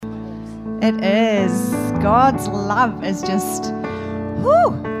It is. God's love is just,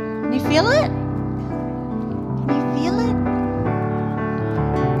 whoo. Can you feel it? Can you feel it?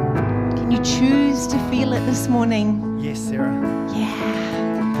 Can you choose to feel it this morning? Yes, Sarah. Yeah.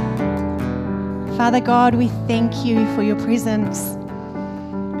 Father God, we thank you for your presence.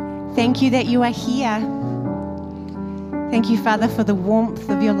 Thank you that you are here. Thank you, Father, for the warmth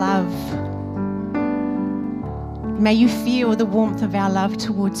of your love. May you feel the warmth of our love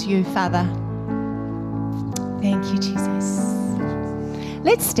towards you, Father. Thank you, Jesus.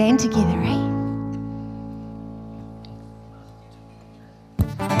 Let's stand together, eh?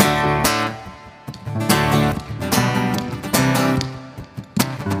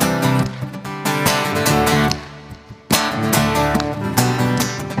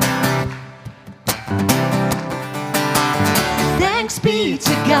 Thanks be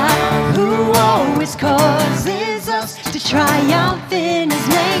to God who always causes us to triumph in his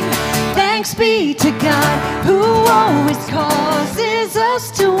name. Thanks be to God who always causes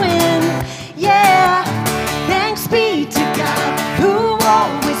us to win. Yeah. Thanks be to God who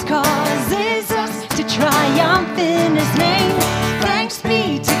always causes us to triumph in his name. Thanks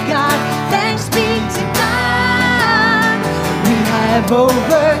be to God. Thanks be to God. We have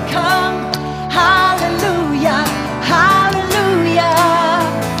overcome. Hallelujah. Hallelujah.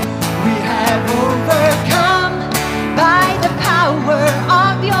 We have overcome by the power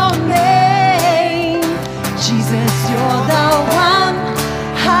of your name. Jesus, you're the one.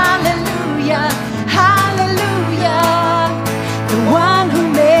 Hallelujah. Hallelujah. The one who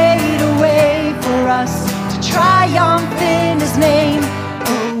made a way for us to triumph in his name.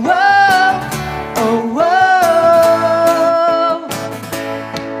 Oh, whoa. Oh, whoa.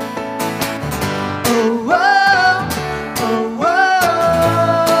 Oh, whoa. Oh, whoa.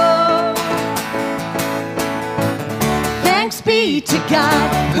 Thanks be to God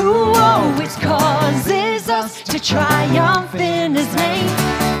who always causes us to triumph in his name.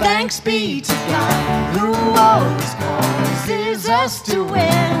 Thanks be to God who always causes us to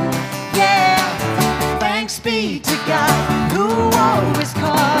win. Yeah. Thanks be to God who always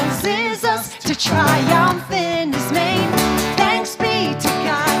causes us to triumph in his name. Thanks be to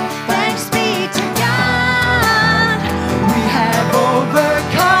God. Thanks be to God. We have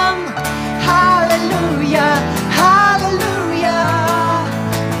overcome. Hallelujah. Hallelujah.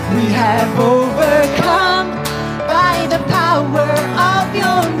 We have overcome by the power of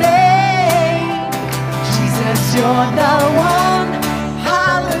your name. Jesus, you're the one.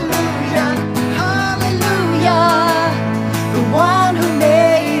 Hallelujah. Hallelujah. The one who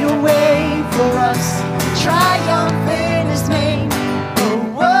made a way for us to triumph in his name. Oh,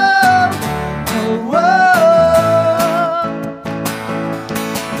 whoa. Oh, whoa.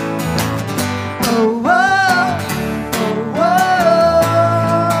 Oh, whoa. Oh, whoa.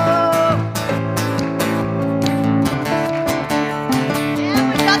 Yeah,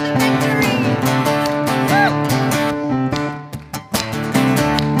 we got the victory. Woo.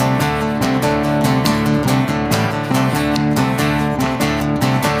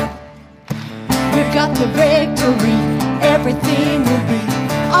 We've got the victory. Everything will be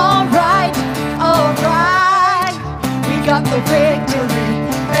alright, alright. We got the victory.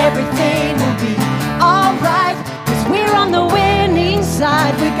 Everything will be alright. 'Cause we're on the winning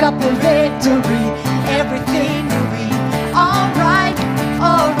side. We got the victory. Everything will be alright,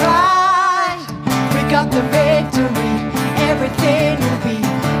 alright. We got the victory. Everything will be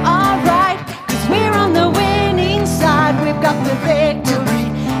alright. 'Cause we're on the winning side. We've got the victory.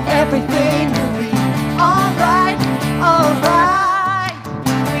 Everything will be alright, alright.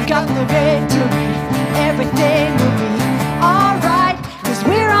 We got the victory. Everything will be alright. 'Cause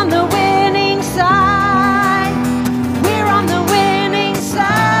we're on the winning side. We're on the winning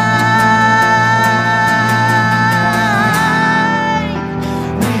side.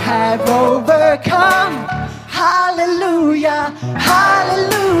 We have overcome. Hallelujah.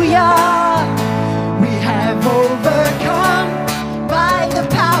 Hallelujah. We have overcome by the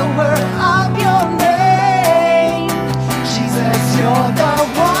power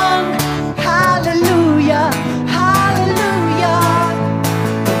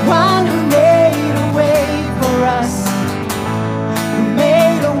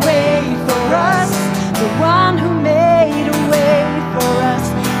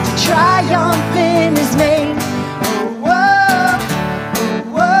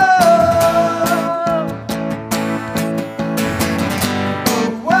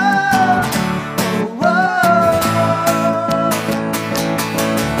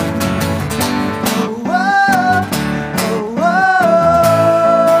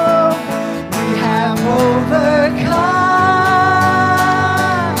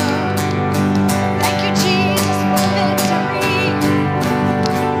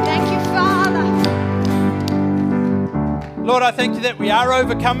Lord, I thank you that we are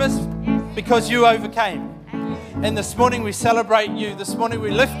overcomers because you overcame. And this morning we celebrate you. This morning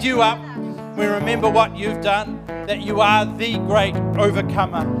we lift you up. We remember what you've done, that you are the great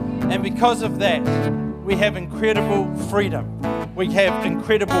overcomer. And because of that, we have incredible freedom. We have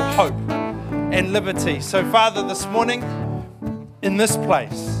incredible hope and liberty. So, Father, this morning, in this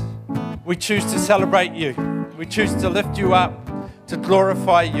place, we choose to celebrate you. We choose to lift you up, to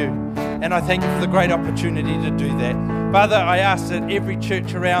glorify you. And I thank you for the great opportunity to do that. Father, I ask that every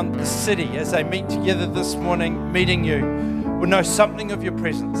church around the city, as they meet together this morning, meeting you, will know something of your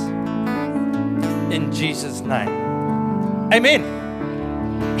presence. In Jesus' name. Amen.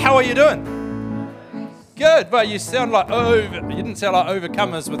 How are you doing? Good. Well, you sound like, you didn't sound like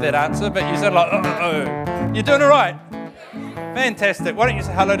overcomers with that answer, but you sound like, You're doing all right? Fantastic. Why don't you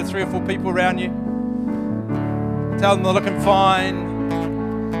say hello to 3 or 4 people around you? Tell them they're looking fine.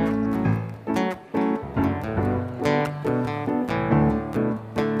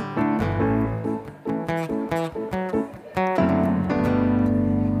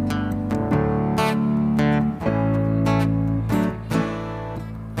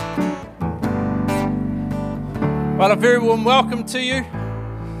 Well, a very warm welcome to you.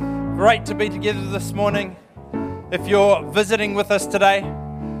 Great to be together this morning. If you're visiting with us today,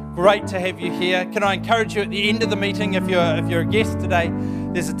 great to have you here. Can I encourage you at the end of the meeting, if you're a guest today,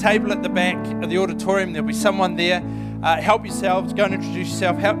 there's a table at the back of the auditorium. There'll be someone there. Help yourselves. Go and introduce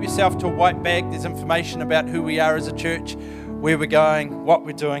yourself. Help yourself to a white bag. There's information about who we are as a church, where we're going, what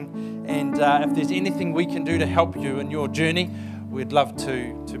we're doing. And if there's anything we can do to help you in your journey, we'd love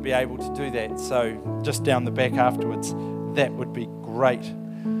to be able to do that. So just down the back afterwards, that would be great.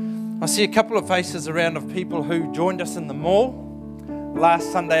 I see a couple of faces around of people who joined us in the mall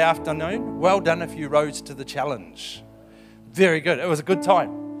last Sunday afternoon. Well done if you rose to the challenge. Very good. It was a good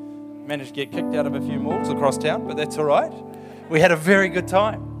time. Managed to get kicked out of a few malls across town, but that's all right. We had a very good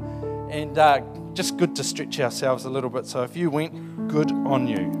time. And just good to stretch ourselves a little bit. So if you went, good on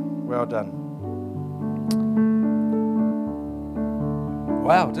you. Well done.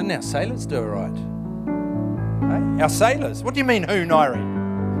 Wow, didn't our sailors do all right? Hey? Our sailors? What do you mean, who, Nairi?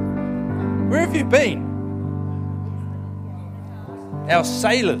 Where have you been? Our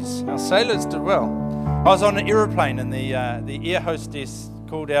sailors did well. I was on an aeroplane and the air hostess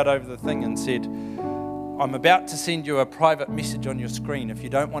called out over the thing and said, I'm about to send you a private message on your screen. If you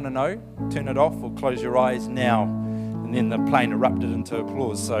don't want to know, turn it off or close your eyes now. And then the plane erupted into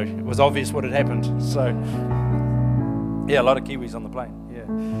applause. So it was obvious what had happened. So, yeah, a lot of Kiwis on the plane. Yeah,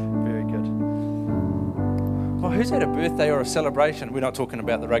 very good. Well, who's had a birthday or a celebration? We're not talking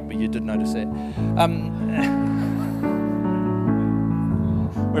about the rugby, you did notice that.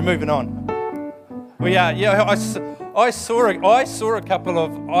 We're moving on. We are, yeah, I saw a couple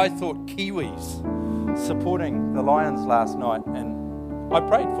of, I thought, Kiwis supporting the Lions last night, and I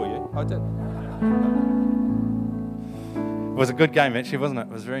prayed for you, I did. It was a good game, actually, wasn't it? It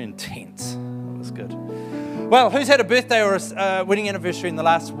was very intense. It was good. Well, who's had a birthday or a wedding anniversary in the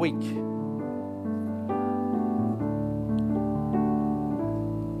last week?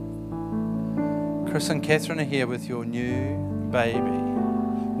 Chris and Catherine are here with your new baby.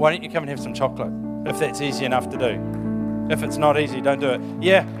 Why don't you come and have some chocolate, if that's easy enough to do? If it's not easy, don't do it.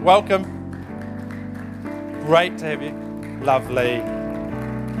 Yeah, welcome. Great to have you. Lovely.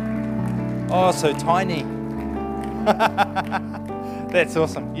 Oh, so tiny. That's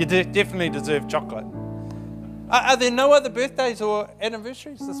awesome. You definitely deserve chocolate. Are there no other birthdays or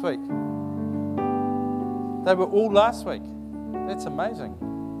anniversaries this week? They were all last week. That's amazing.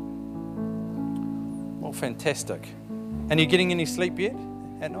 Well, fantastic. And you getting any sleep yet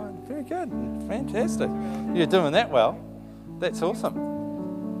at night? Very good. Fantastic. You're doing that well. That's awesome.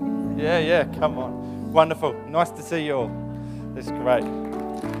 Yeah, come on. Wonderful. Nice to see you all. That's great.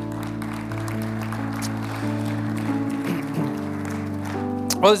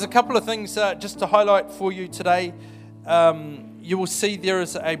 Well, there's a couple of things just to highlight for you today. You will see there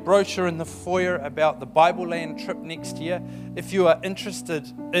is a brochure in the foyer about the Bible Land trip next year. If you are interested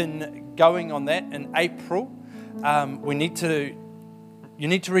in going on that in April, you need to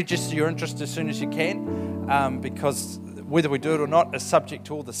register your interest as soon as you can, because whether we do it or not is subject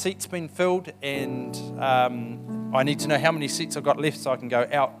to all the seats being filled, and I need to know how many seats I've got left so I can go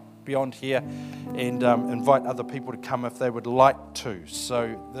out beyond here and invite other people to come if they would like to.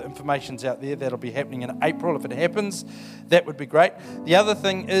 So the information's out there. That'll be happening in April. If it happens, that would be great. The other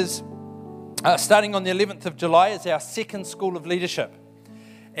thing is, starting on the 11th of July is our second School of Leadership.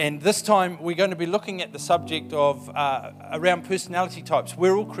 And this time we're going to be looking at the subject of around personality types.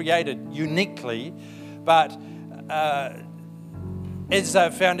 We're all created uniquely, but as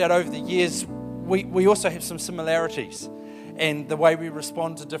I've found out over the years, we also have some similarities. and the way we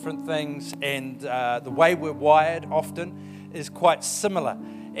respond to different things and the way we're wired often is quite similar.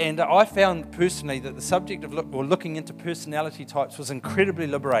 And I found personally that the subject of looking into personality types was incredibly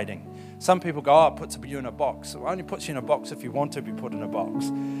liberating. Some people go, it puts you in a box. It only puts you in a box if you want to be put in a box.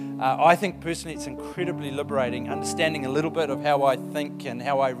 I think personally it's incredibly liberating, understanding a little bit of how I think and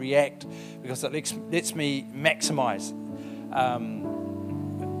how I react, because it lets me maximize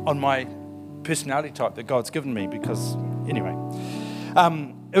on my personality type that God's given me. Because anyway,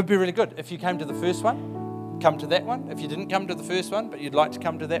 it would be really good if you came to the first one. Come to that one. If you didn't come to the first one, but you'd like to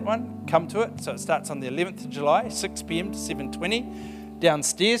come to that one, come to it. So it starts on the 11th of July, 6 p.m. to 7:20,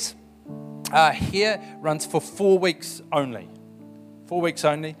 downstairs. Here runs for 4 weeks only. 4 weeks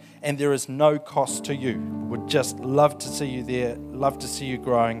only, and there is no cost to you. Would just love to see you there, love to see you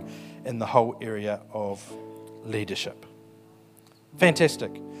growing in the whole area of leadership.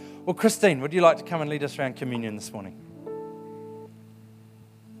 Fantastic. Well, Christine, would you like to come and lead us around communion this morning?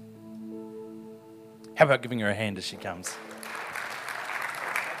 How about giving her a hand as she comes?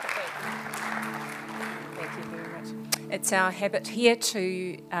 Thank you very much. It's our habit here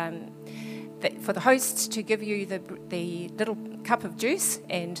for the hosts to give you the little cup of juice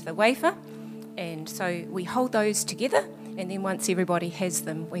and the wafer, and so we hold those together, and then once everybody has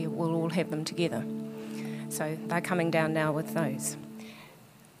them, we will all have them together. So they're coming down now with those.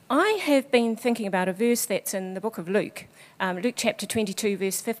 I have been thinking about a verse that's in the book of Luke, Luke chapter 22,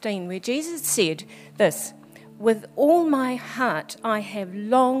 verse 15, where Jesus said this: "With all my heart I have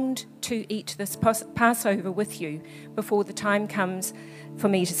longed to eat this Passover with you before the time comes for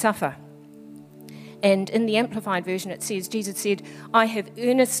me to suffer." And in the Amplified Version it says, Jesus said, "I have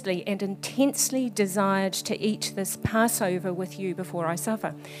earnestly and intensely desired to eat this Passover with you before I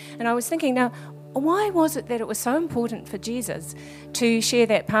suffer." And I was thinking, now, why was it that it was so important for Jesus to share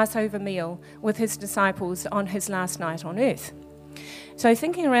that Passover meal with his disciples on his last night on earth? So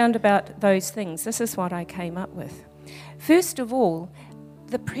thinking around about those things, this is what I came up with. First of all,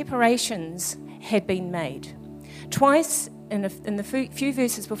 the preparations had been made. Twice in the few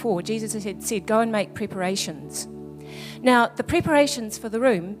verses before, Jesus had said, "Go and make preparations." Now, the preparations for the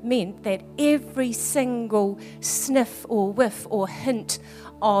room meant that every single sniff or whiff or hint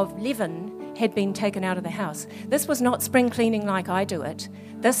of leaven had been taken out of the house. This was not spring cleaning like I do it.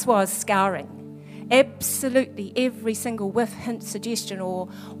 This was scouring. Absolutely every single whiff, hint, suggestion or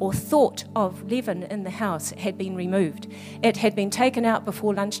thought of leaven in the house had been removed. It had been taken out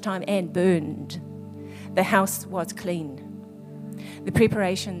before lunchtime and burned. The house was clean. The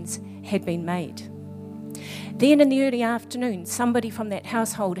preparations had been made. Then in the early afternoon, somebody from that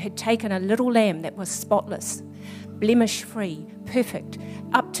household had taken a little lamb that was spotless, blemish-free, perfect,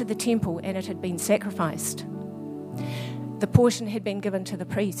 up to the temple, and it had been sacrificed. The portion had been given to the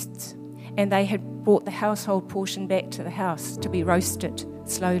priests, and they had brought the household portion back to the house to be roasted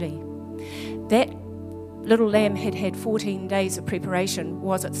slowly. That little lamb had had 14 days of preparation,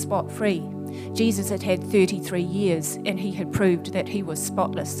 was it spot-free? Jesus had had 33 years, and he had proved that he was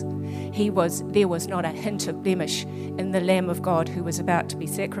spotless. There was not a hint of blemish in the Lamb of God who was about to be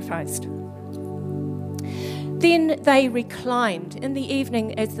sacrificed. Then they reclined in the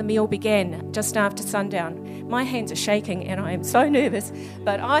evening as the meal began, just after sundown. My hands are shaking and I am so nervous,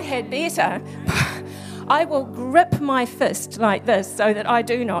 but I had better. I will grip my fist like this so that I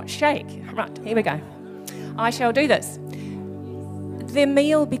do not shake. Right, here we go. I shall do this. The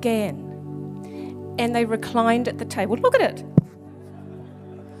meal began and they reclined at the table. Look at it.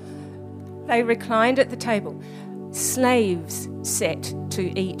 They reclined at the table. Slaves sat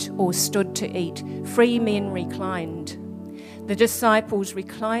to eat or stood to eat. Free men reclined. The disciples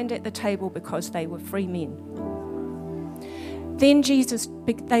reclined at the table because they were free men. Then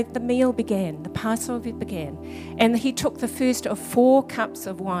the meal began, the Passover began, and he took the first of 4 cups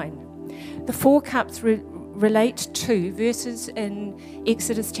of wine. The 4 cups relate to verses in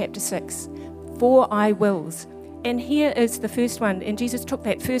Exodus chapter 6, 4 I wills. And here is the first one. And Jesus took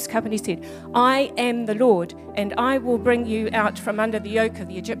that first cup and he said, "I am the Lord, and I will bring you out from under the yoke of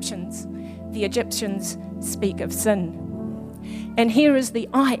the Egyptians." The Egyptians speak of sin. And here is the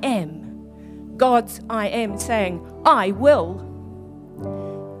I am, God's I am, saying, "I will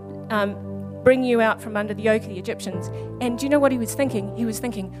bring you out from under the yoke of the Egyptians." And do you know what he was thinking? He was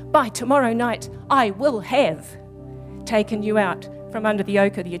thinking, by tomorrow night, I will have taken you out from under the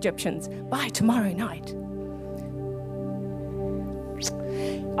yoke of the Egyptians. By tomorrow night.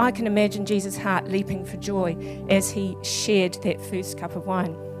 I can imagine Jesus' heart leaping for joy as he shared that first cup of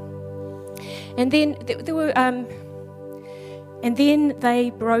wine. And then they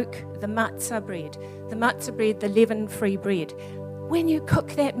broke the matzah bread. The matzah bread, the leaven-free bread. When you cook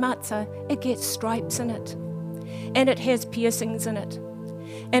that matzah, it gets stripes in it. and it has piercings in it.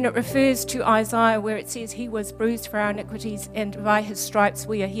 And it refers to Isaiah where it says he was bruised for our iniquities and by his stripes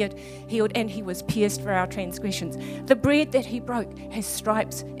we are healed, and he was pierced for our transgressions. The bread that he broke has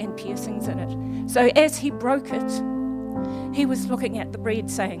stripes and piercings in it. So as he broke it, he was looking at the bread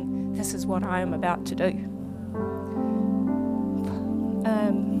saying, this is what I am about to do.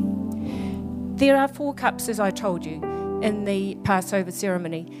 There are 4 cups, as I told you, in the Passover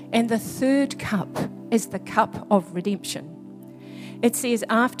ceremony, and the 3rd cup is the cup of redemption. It says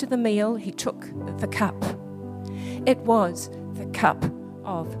after the meal he took the cup. It was the cup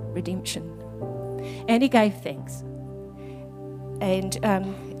of redemption. And he gave thanks. And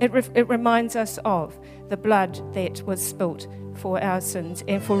it reminds us of the blood that was spilt for our sins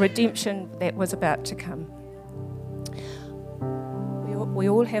and for redemption that was about to come. We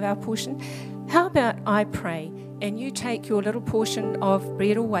all have our portion. How about I pray and you take your little portion of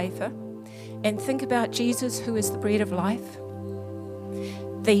bread or wafer and think about Jesus, who is the bread of life,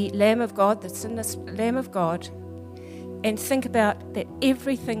 the Lamb of God, the sinless Lamb of God, and think about that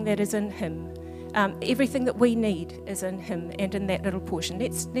everything that is in him, everything that we need is in him and in that little portion.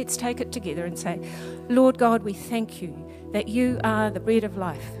 Let's take it together and say, Lord God, we thank you that you are the bread of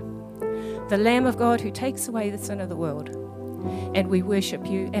life, the Lamb of God who takes away the sin of the world. And we worship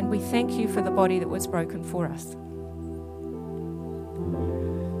you and we thank you for the body that was broken for us.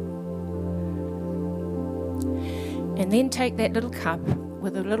 And then take that little cup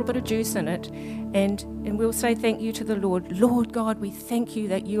with a little bit of juice in it, and we'll say thank you to the Lord. Lord God, we thank you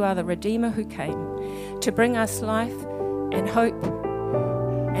that you are the Redeemer who came to bring us life and hope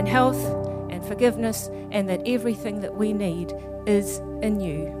and health and forgiveness, and that everything that we need is in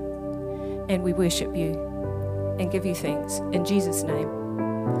you. And we worship you and give you thanks. In Jesus' name,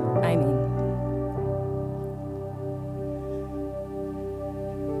 amen.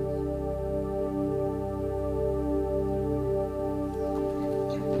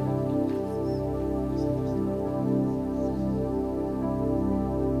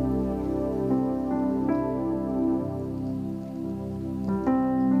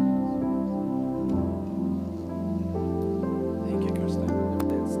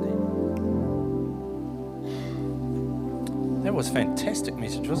 That was a fantastic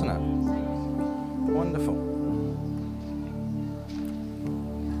message, wasn't it? Wonderful.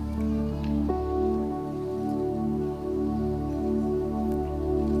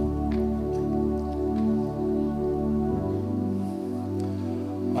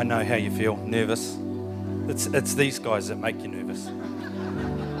 I know how you feel, nervous. It's these guys that make you nervous.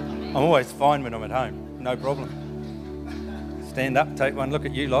 I'm always fine when I'm at home, no problem. Stand up, take one look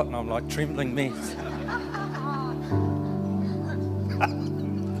at you lot, and I'm like trembling mess.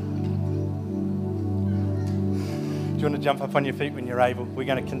 Do you want to jump up on your feet when you're able? We're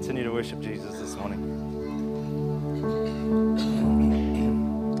going to continue to worship Jesus this morning.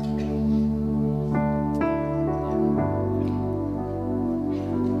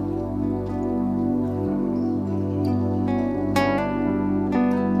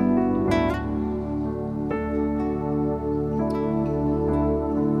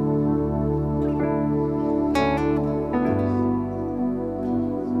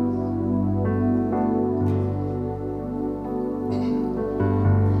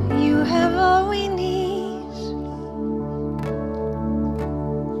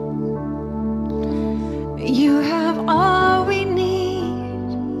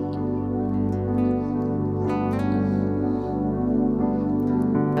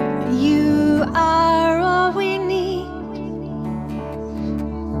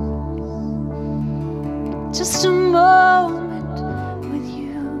 Just a moment with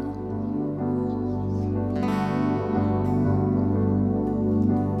you.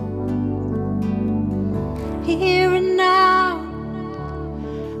 Here and now,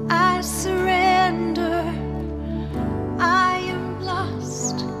 I surrender. I am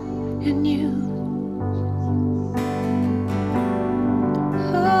lost in you.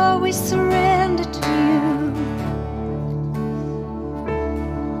 Oh, we surrender to you.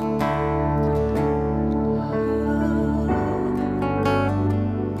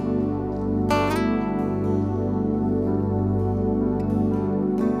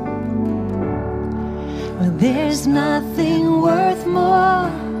 There's nothing worth more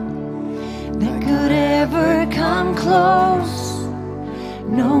that could ever come close.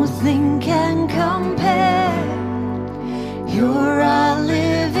 Nothing can compare. You're our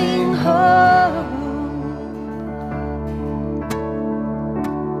living hope.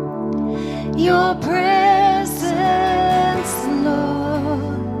 Your presence, Lord.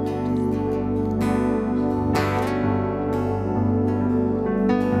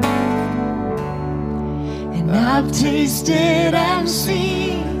 And I I've tasted and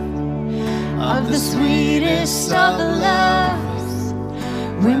seen of the sweetest of loves,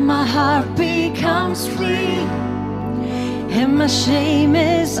 when my heart becomes free and my shame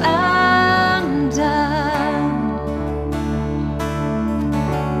is undone.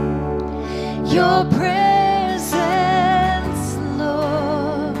 Your presence,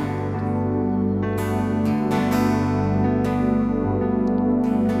 Lord.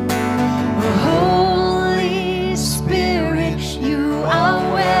 Holy Spirit, you are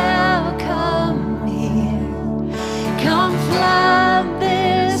welcome here. Come flood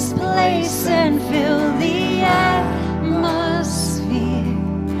this place and fill the atmosphere.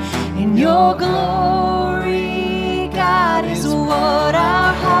 In your glory, God, is what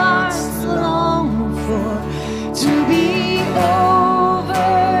our hearts long for, to be overcome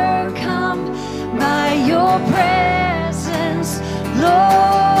by your presence, Lord.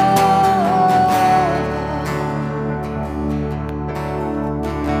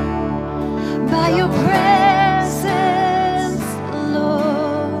 By your presence,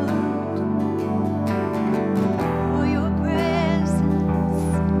 Lord. For your presence.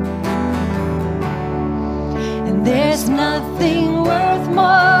 And there's nothing worth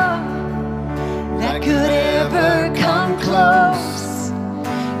more that could ever come close.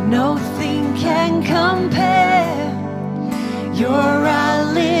 Nothing can compare. You're our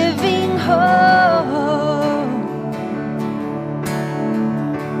living hope.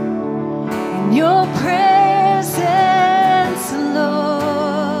 In your presence,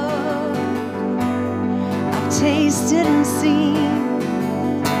 Lord, I've tasted and seen,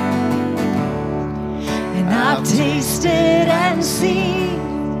 and I've tasted and seen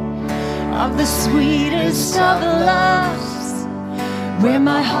of the sweetest of loves, where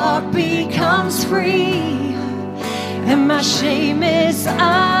my heart becomes free and my shame is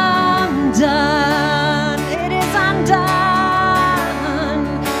undone. It is undone.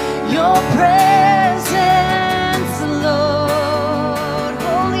 Your presence, Lord.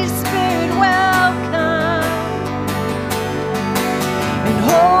 Holy Spirit, welcome. And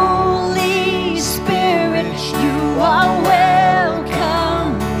Holy Spirit, you are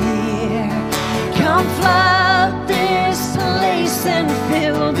welcome here. Come flood this place and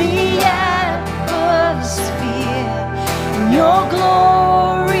fill the atmosphere. Your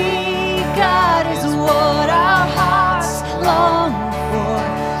glory, God, is what our hearts long for,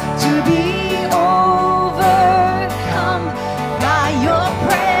 to be overcome by your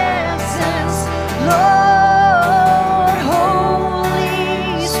presence, Lord.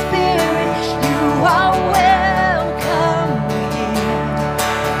 Holy Spirit, you are welcome here.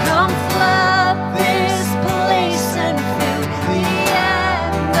 Come flood this place and fill the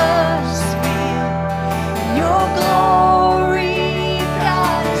atmosphere. Your glory,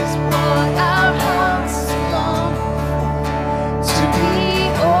 God, is what our hearts long for, to be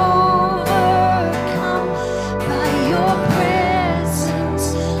overcome by your presence,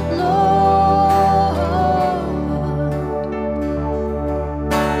 Lord.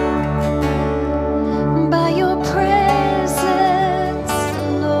 By your presence,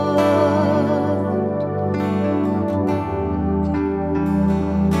 Lord.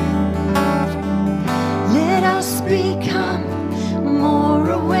 Let us become more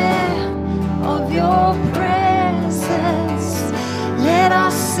aware of your presence. Let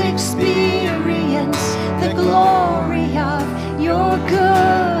us experience the glory of your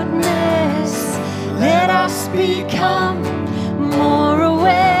goodness. Let us become more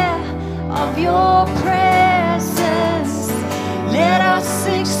aware of your presence. Let us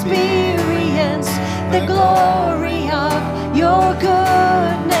experience the glory of your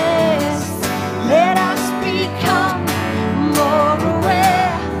goodness. Let us become more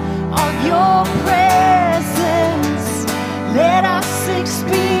aware of your presence. Let us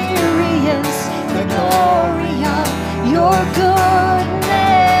experience the glory of your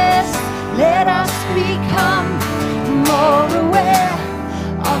goodness. Let us become more aware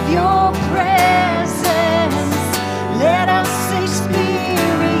of your presence. Let us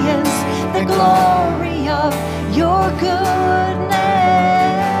experience the glory of your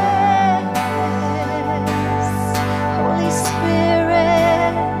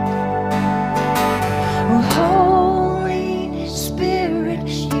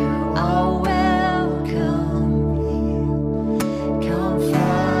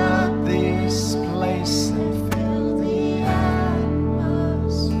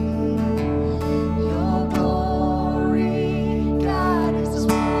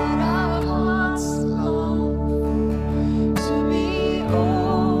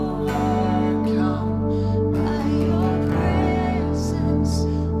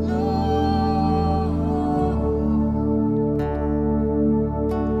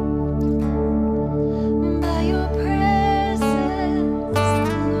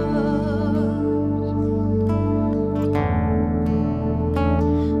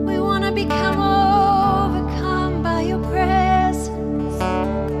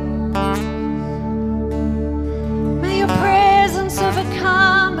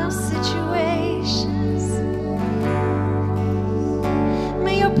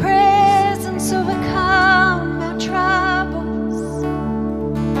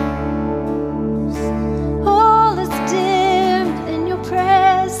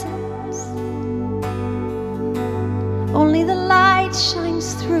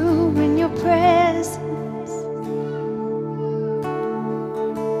shines through in your presence.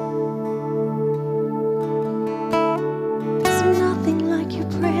 There's nothing like your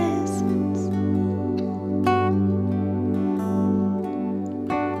presence.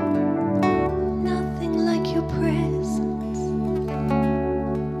 Nothing like your presence.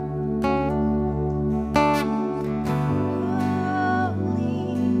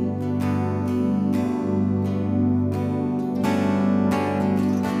 Holy.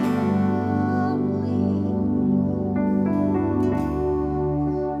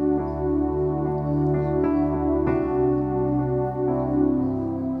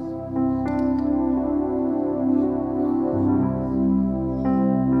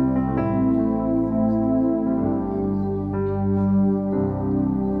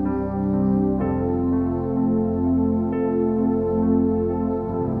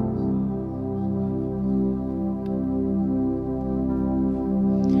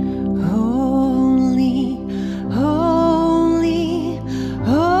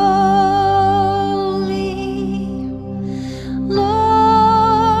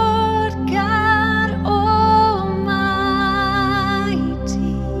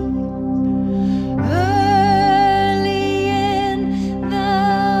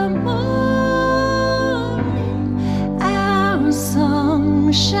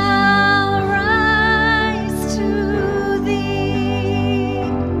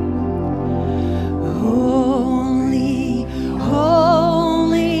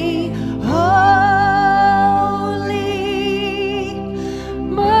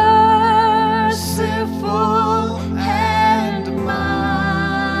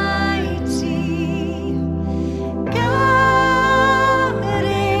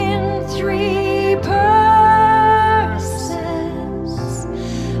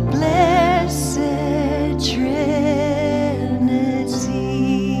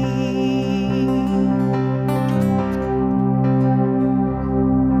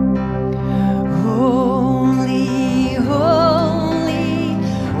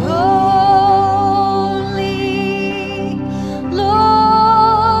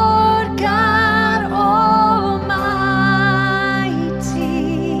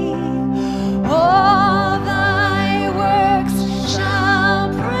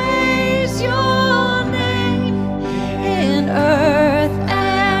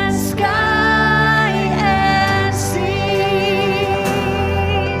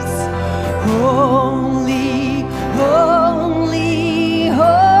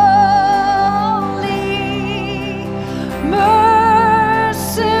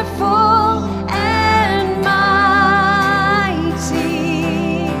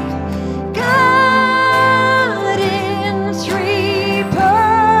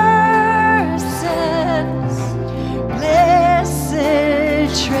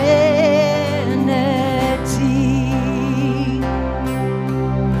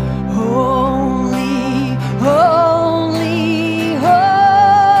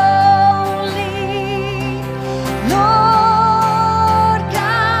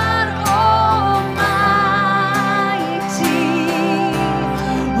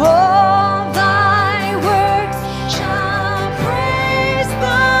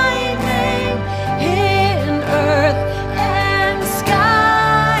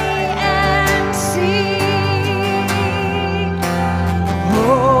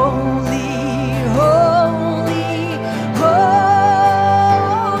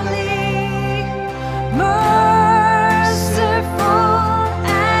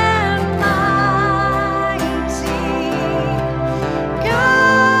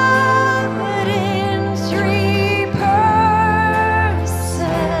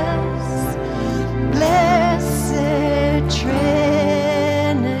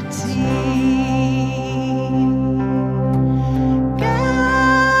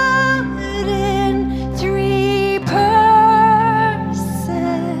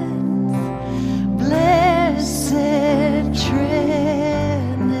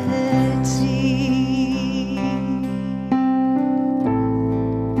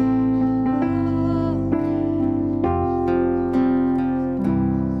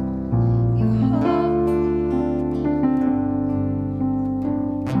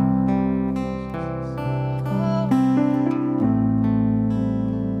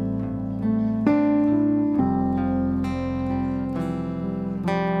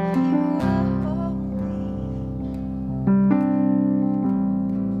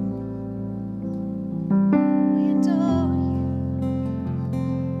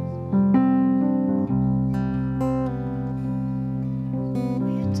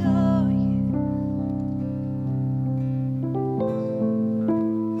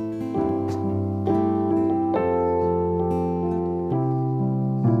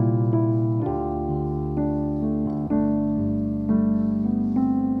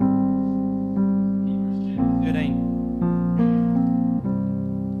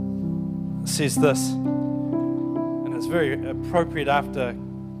 says this, and it's very appropriate after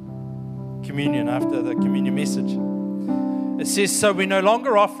communion, after the communion message. It says, so we no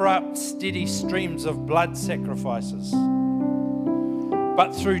longer offer up steady streams of blood sacrifices,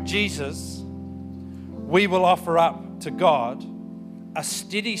 but through Jesus, we will offer up to God a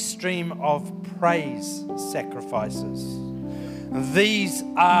steady stream of praise sacrifices. These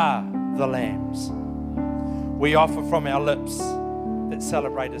are the lambs we offer from our lips that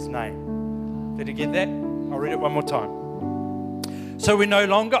celebrate His name. Did you get that? I'll read it one more time. So we no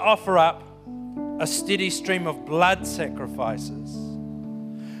longer offer up a steady stream of blood sacrifices,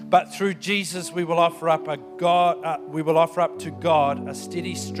 but through Jesus we will offer up to God a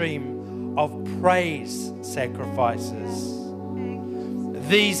steady stream of praise sacrifices.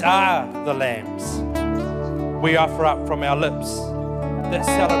 These are the lambs we offer up from our lips that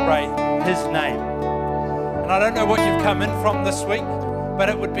celebrate His name. And I don't know what you've come in from this week, but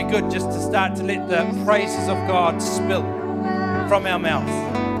it would be good just to start to let the praises of God spill from our mouths.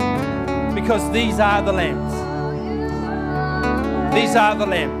 Because these are the lambs. These are the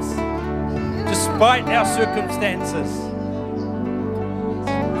lambs. Despite our circumstances.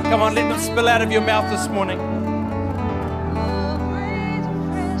 Come on, let them spill out of your mouth this morning.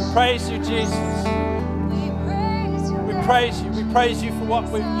 Praise you, Jesus. We praise you. We praise you for what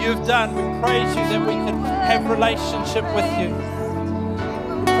you've done. We praise you that we can have relationship with you.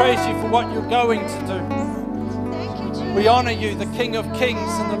 We praise you for what you're going to do. We honor you, the King of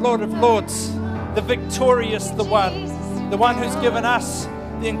Kings and the Lord of Lords, the victorious, the one who's given us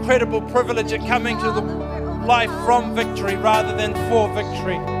the incredible privilege of coming to the life from victory rather than for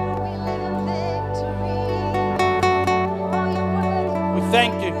victory. We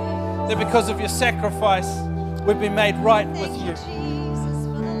thank you that because of your sacrifice, we've been made right with you.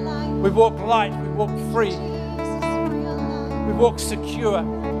 We walk light, we walk free, we walk secure.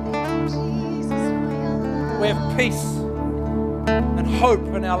 We have peace and hope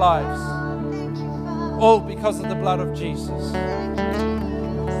in our lives, all because of the blood of Jesus.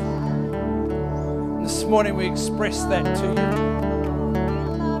 And this morning we express that to you,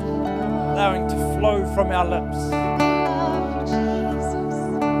 allowing to flow from our lips.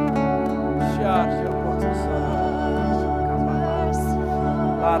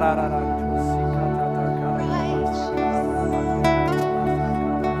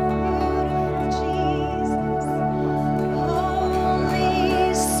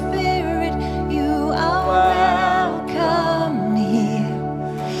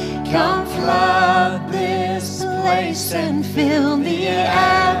 And fill the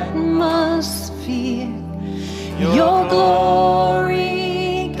atmosphere. Your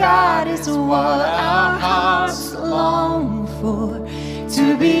glory, God, is what our hearts long for,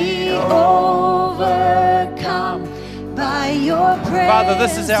 to be overcome by your presence. Father,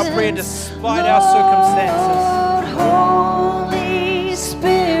 this is our prayer despite our circumstances. Holy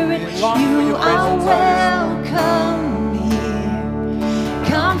Spirit, you are welcome here.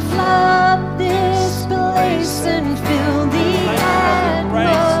 Come flood this place and fill the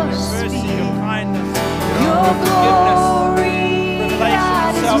atmosphere. Your glory,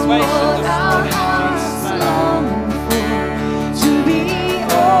 God, is what our hearts long for, to be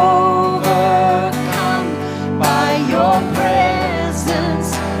overcome by your presence,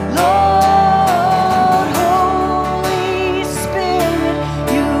 Lord. Holy Spirit,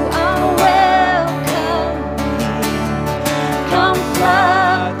 you are welcome here. Come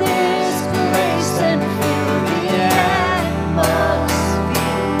flood this place and fill the atmosphere.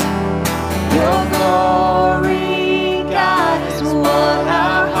 Your glory, God, is what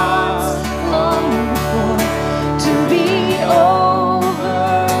our hearts long for, to be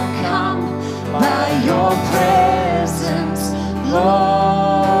overcome by your presence, Lord.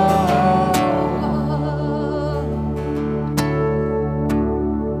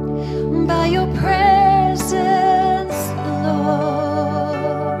 By your presence, Lord.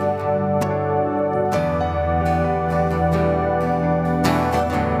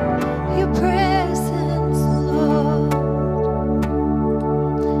 Your presence, Lord.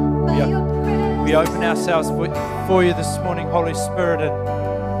 By your presence. We open ourselves for you this morning, Holy Spirit,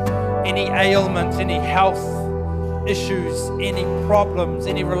 and any ailment, any health issues, any problems,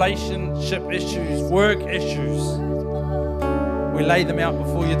 any relationship issues, work issues, we lay them out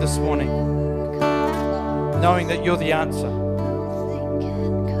before you this morning, knowing that you're the answer.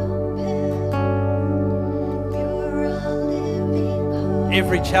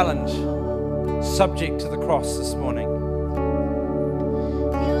 Every challenge subject to the cross this morning.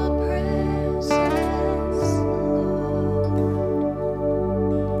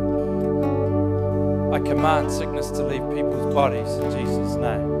 I command sickness to leave people's bodies in Jesus'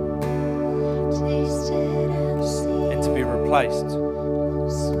 name. and to be replaced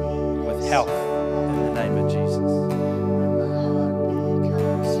with health in the name of Jesus.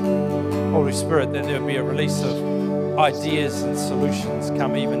 Holy Spirit, that there would be a release of ideas and solutions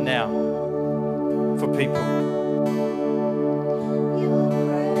come even now for people.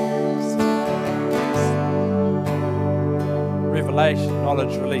 Revelation,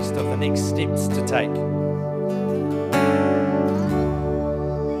 knowledge released of the next steps to take.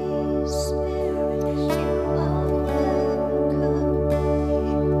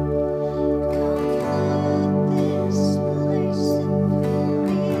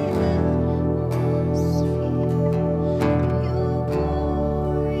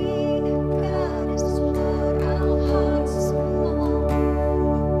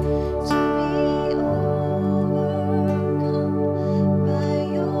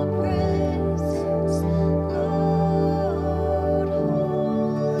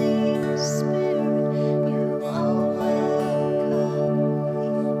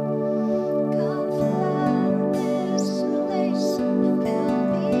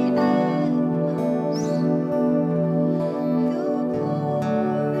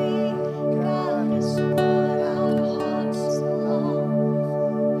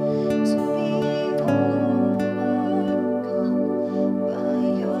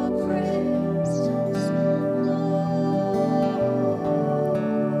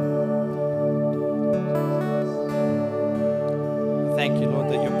 Thank you, Lord,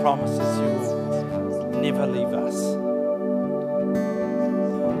 that your promises you will never leave us.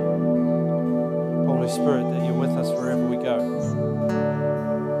 Holy Spirit, that you're with us wherever we go,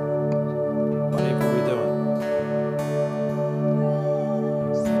 whatever we're doing.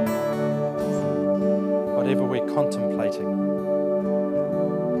 Whatever we're contemplating,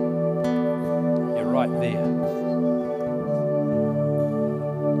 you're right there.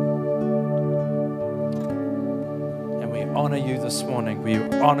 Honor you this morning. We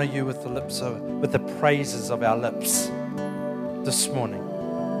honor you with with the praises of our lips this morning,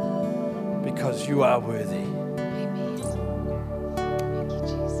 because you are worthy. Amen. Thank you,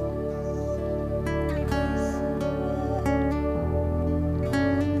 Jesus.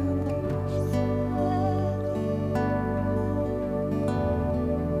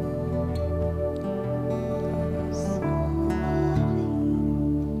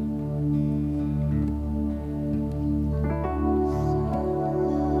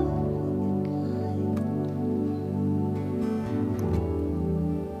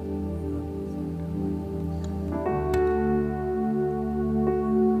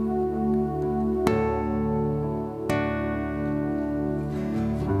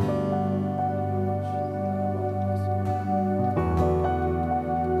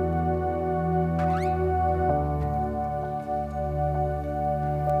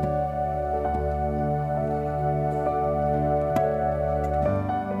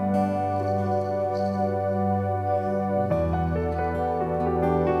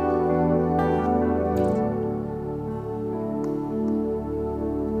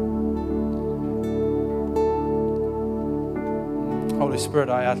 Holy Spirit,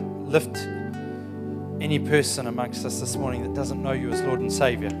 I lift any person amongst us this morning that doesn't know you as Lord and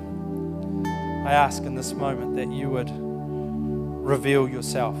Savior. I ask in this moment that you would reveal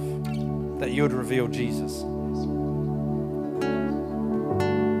yourself, that you would reveal Jesus.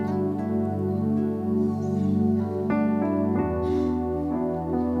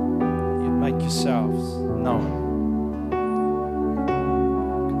 You'd make yourselves known.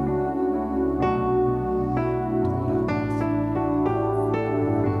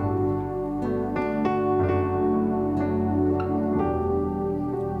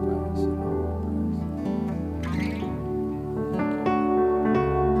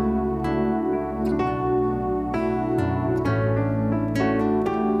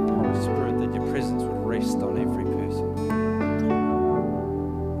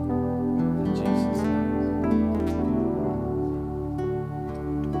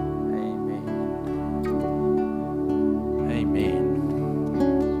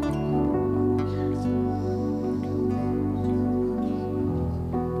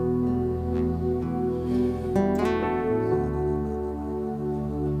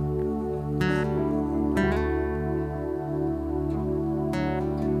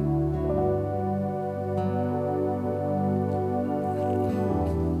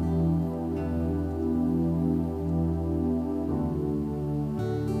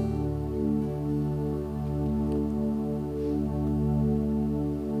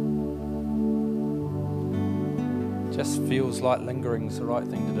 Just feels like lingering is the right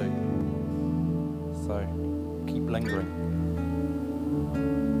thing to do. So keep lingering.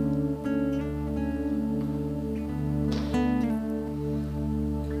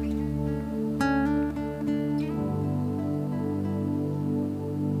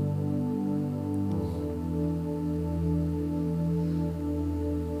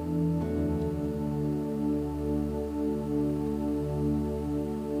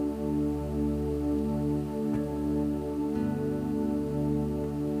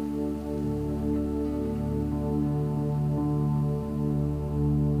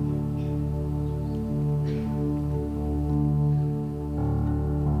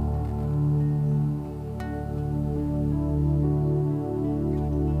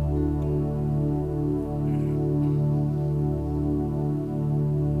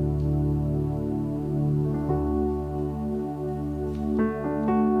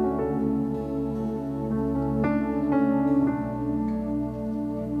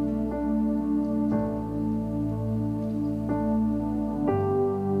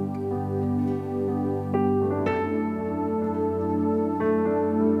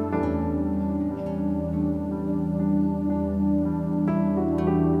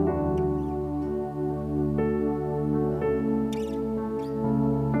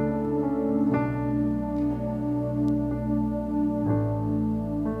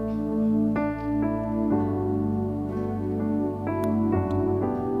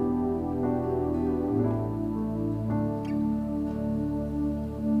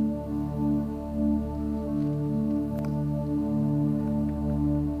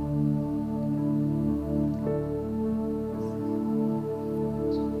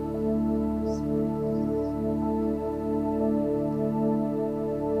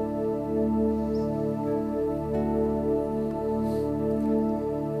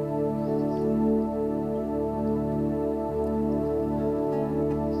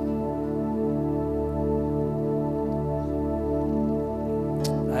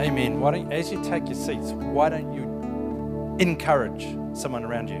 Amen. Why don't, as you take your seats, why don't you encourage someone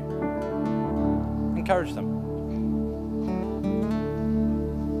around you? Encourage them.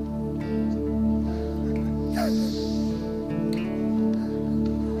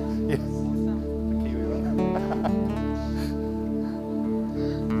 Yes. The Kiwi one.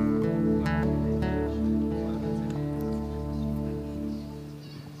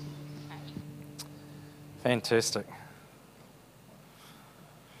 Fantastic.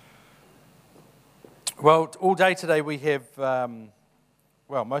 Well, all day today we have,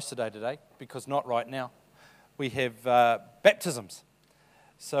 most of the day today, because not right now, we have baptisms.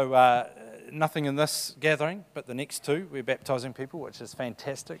 So nothing in this gathering, but the next two, we're baptising people, which is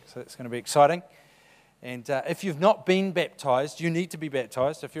fantastic. So it's going to be exciting. And if you've not been baptised, you need to be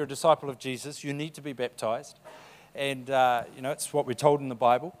baptised. If you're a disciple of Jesus, you need to be baptised. And, it's what we're told in the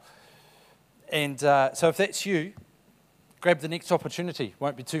Bible. And so if that's you, grab the next opportunity.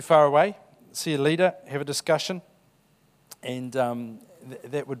 Won't be too far away. See a leader, have a discussion, and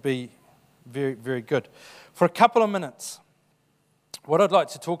that would be very, very good. For a couple of minutes, what I'd like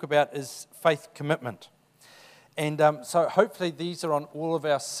to talk about is faith commitment. And so hopefully these are on all of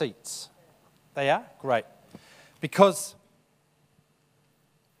our seats. They are? Great. Because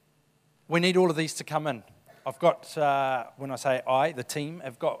we need all of these to come in. I've got, when I say I, the team,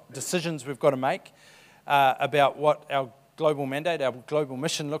 have got decisions we've got to make about what our global mandate, our global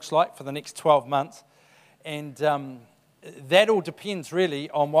mission looks like for the next 12 months. And that all depends really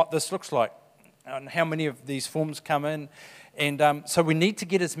on what this looks like, and how many of these forms come in. And so we need to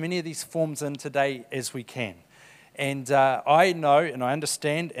get as many of these forms in today as we can. And I know and I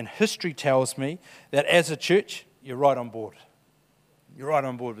understand, and history tells me, that as a church, you're right on board. You're right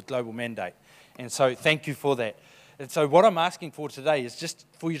on board with global mandate. And so thank you for that. And so what I'm asking for today is just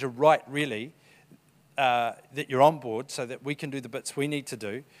for you to write really that you're on board so that we can do the bits we need to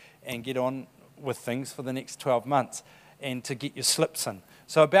do and get on with things for the next 12 months and to get your slips in.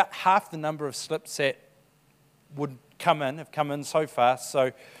 So about half the number of slips that would come in have come in so far.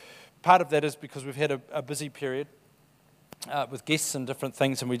 So part of that is because we've had a busy period with guests and different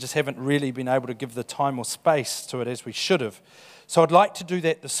things, and we just haven't really been able to give the time or space to it as we should have. So I'd like to do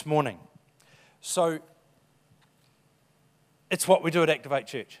that this morning. So it's what we do at Activate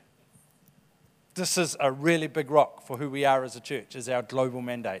Church. This is a really big rock for who we are as a church, is our global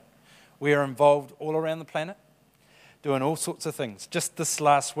mandate. We are involved all around the planet, doing all sorts of things. Just this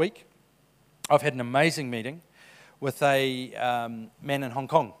last week, I've had an amazing meeting with a man in Hong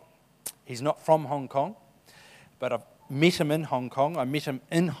Kong. He's not from Hong Kong, but I've met him in Hong Kong. I met him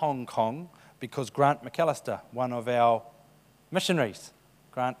in Hong Kong because Grant McAllister, one of our missionaries,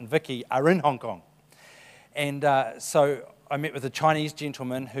 Grant and Vicky, are in Hong Kong. And so I met with a Chinese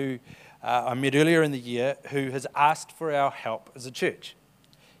gentleman who I met earlier in the year, who has asked for our help as a church.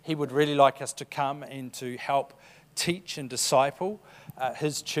 He would really like us to come and to help teach and disciple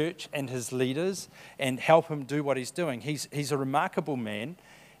his church and his leaders and help him do what he's doing. He's a remarkable man,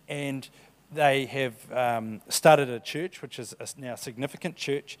 and they have started a church, which is now a significant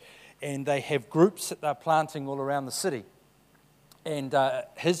church, and they have groups that they're planting all around the city. And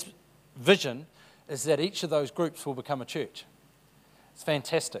his vision is that each of those groups will become a church. It's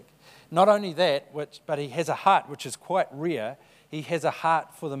fantastic. Not only that, but he has a heart which is quite rare. He has a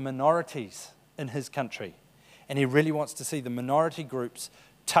heart for the minorities in his country. And he really wants to see the minority groups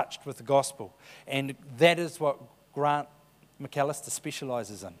touched with the gospel. And that is what Grant McAllister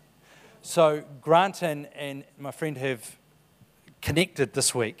specialises in. So Grant and my friend have connected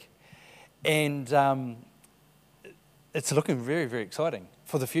this week. And it's looking very, very exciting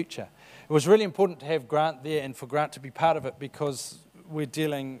for the future. It was really important to have Grant there and for Grant to be part of it because we're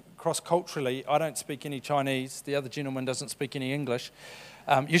dealing cross-culturally. I don't speak any Chinese. The other gentleman doesn't speak any English.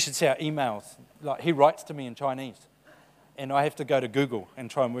 You should see our emails. Like, he writes to me in Chinese, and I have to go to Google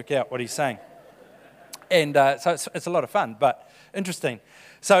and try and work out what he's saying. And so it's a lot of fun, but interesting.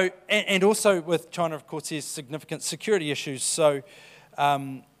 So, and also with China, of course, there's significant security issues. So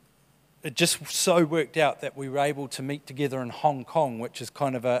it just so worked out that we were able to meet together in Hong Kong, which is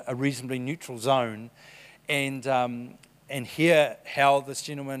kind of a reasonably neutral zone, and hear how this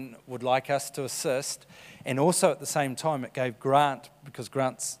gentleman would like us to assist. And also at the same time, it gave Grant, because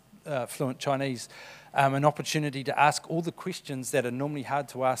Grant's fluent Chinese, an opportunity to ask all the questions that are normally hard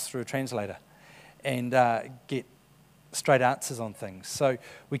to ask through a translator and get straight answers on things. So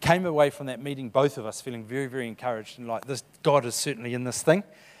we came away from that meeting, both of us, feeling very, very encouraged and like, this God is certainly in this thing,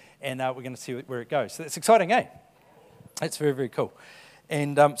 and we're going to see where it goes. So that's exciting, eh? That's very, very cool.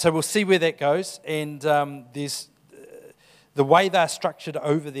 And so we'll see where that goes. And there's the way they're structured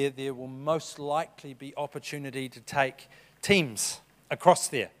over there will most likely be opportunity to take teams across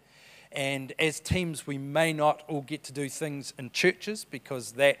there. And as teams, we may not all get to do things in churches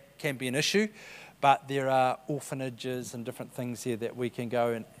because that can be an issue, but there are orphanages and different things here that we can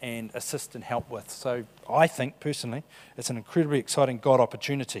go and assist and help with. So I think, personally, it's an incredibly exciting God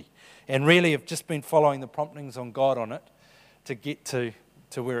opportunity. And really have just been following the promptings on God on it to get to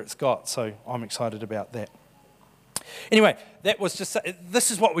where it's got. So I'm excited about that. Anyway, that was just,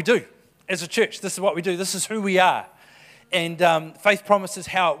 this is what we do as a church. This is what we do. This is who we are. And Faith Promise is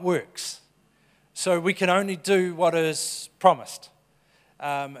how it works. So we can only do what is promised,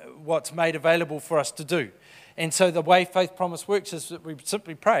 what's made available for us to do. And so the way Faith Promise works is that we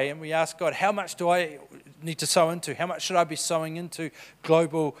simply pray and we ask God, how much do I need to sow into? How much should I be sowing into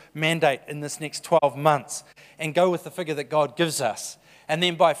Global Mandate in this next 12 months? And go with the figure that God gives us. And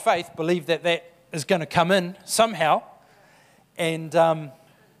then by faith, believe that that is going to come in somehow. And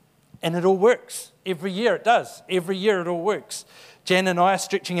it all works. Every year it does. Every year it all works. Jan and I are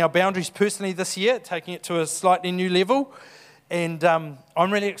stretching our boundaries personally this year, taking it to a slightly new level. And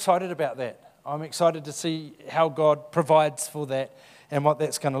I'm really excited about that. I'm excited to see how God provides for that and what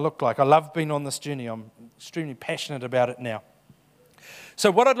that's going to look like. I love being on this journey. I'm extremely passionate about it now.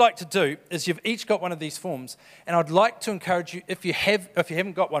 So what I'd like to do is you've each got one of these forms, and I'd like to encourage you, if you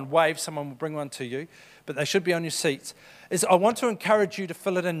haven't got one, wave, someone will bring one to you, but they should be on your seats, is I want to encourage you to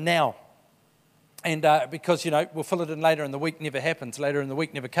fill it in now. And because, we'll fill it in later and the week never happens, later and the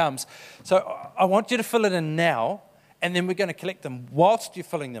week never comes. So I want you to fill it in now, and then we're going to collect them. Whilst you're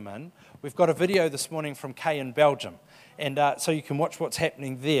filling them in, we've got a video this morning from Kay in Belgium. And so you can watch what's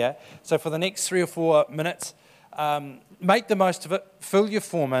happening there. So for the next 3 or 4 minutes, make the most of it, fill your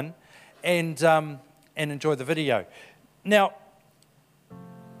form in, and enjoy the video. Now,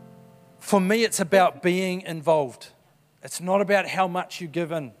 for me, it's about being involved. It's not about how much you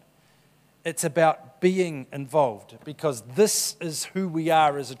give in. It's about being involved, because this is who we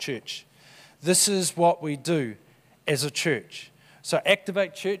are as a church. This is what we do as a church. So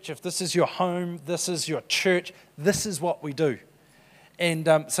Activate Church, if this is your home, this is your church, this is what we do. And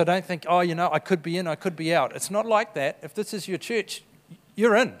so don't think, I could be in, I could be out. It's not like that. If this is your church,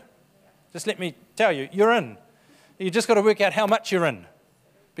 you're in. Just let me tell you, you're in. You just got to work out how much you're in,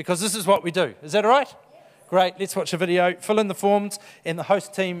 because this is what we do. Is that all right? Great, let's watch a video. Fill in the forms, and the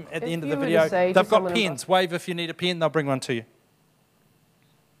host team at the end of the video, they've got pens. Wave if you need a pen, they'll bring one to you.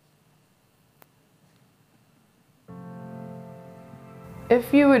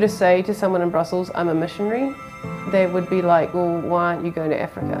 If you were to say to someone in Brussels, I'm a missionary, they would be like, well, why aren't you going to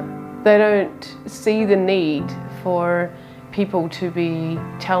Africa? They don't see the need for people to be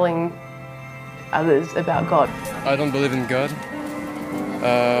telling others about God. I don't believe in God.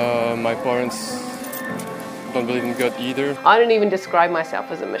 My parents don't believe in God either. I don't even describe myself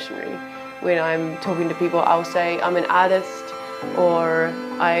as a missionary. When I'm talking to people, I'll say I'm an artist, or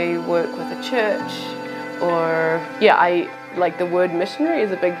I work with a church, or I like the word missionary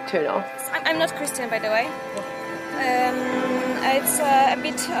is a big turn off. I'm not Christian, by the way. It's a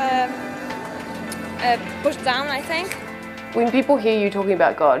bit pushed down, I think. When people hear you talking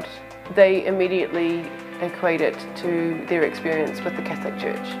about God, they immediately equate it to their experience with the Catholic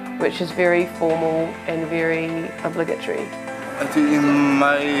Church, which is very formal and very obligatory. I think in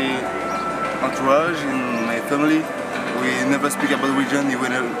my entourage, in my family, we never speak about religion, we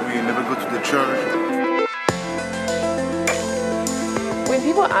never go to the church. When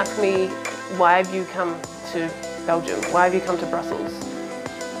people ask me, why have you come to Belgium? Why have you come to Brussels?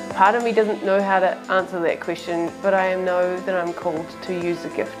 Part of me doesn't know how to answer that question, but I know that I'm called to use the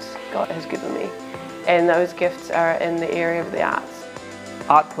gifts God has given me. And those gifts are in the area of the arts.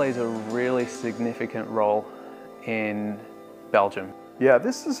 Art plays a really significant role in Belgium. Yeah,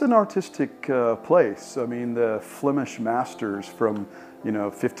 this is an artistic place. I mean, the Flemish masters from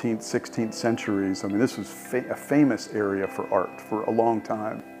 15th, 16th centuries. I mean, this was a famous area for art for a long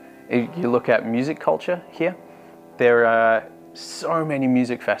time. If you look at music culture here, there are so many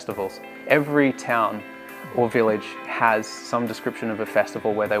music festivals. Every town or village has some description of a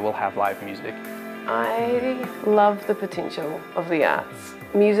festival where they will have live music. I love the potential of the arts.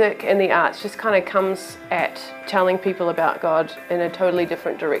 Music and the arts just kind of comes at telling people about God in a totally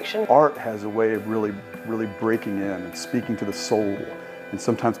different direction. Art has a way of really breaking in and speaking to the soul. And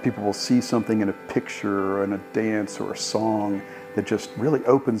sometimes people will see something in a picture or in a dance or a song that just really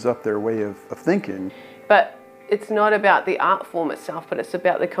opens up their way of thinking. But it's not about the art form itself, but it's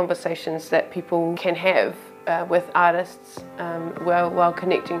about the conversations that people can have with artists while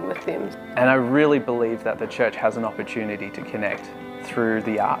connecting with them. And I really believe that the church has an opportunity to connect through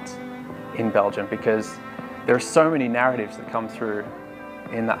the arts in Belgium, because there are so many narratives that come through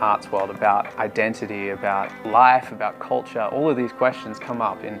in the arts world about identity, about life, about culture. All of these questions come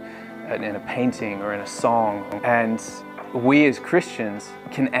up in in a painting or in a song. And we as Christians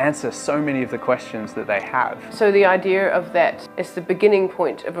can answer so many of the questions that they have. So the idea of that is the beginning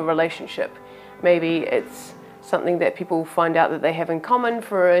point of a relationship. Maybe it's something that people find out that they have in common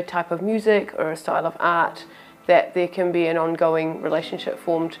for a type of music or a style of art, that there can be an ongoing relationship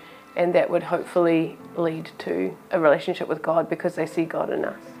formed, and that would hopefully lead to a relationship with God because they see God in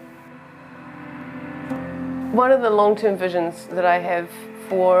us. One of the long-term visions that I have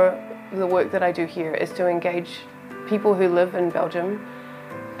for the work that I do here is to engage people who live in Belgium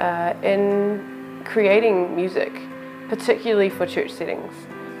in creating music, particularly for church settings.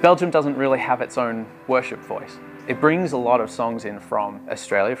 Belgium doesn't really have its own worship voice. It brings a lot of songs in from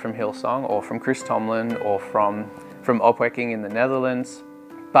Australia, from Hillsong, or from Chris Tomlin, or from Opwekking in the Netherlands,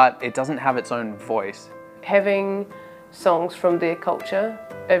 but it doesn't have its own voice. Having songs from their culture,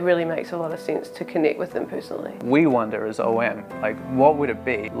 it really makes a lot of sense to connect with them personally. We wonder as OM, like, what would it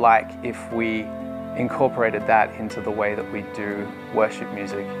be like if we incorporated that into the way that we do worship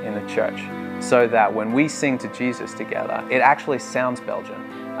music in the church, so that when we sing to Jesus together, it actually sounds Belgian.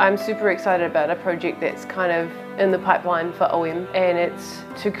 I'm super excited about a project that's kind of in the pipeline for OM, and it's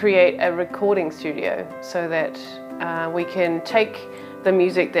to create a recording studio so that we can take the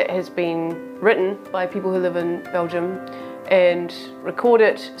music that has been written by people who live in Belgium and record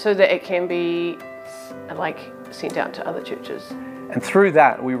it so that it can be sent out to other churches. And through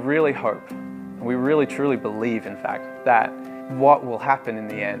that, we really hope, and we really truly believe, in fact, that what will happen in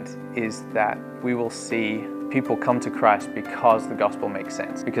the end is that we will see people come to Christ because the gospel makes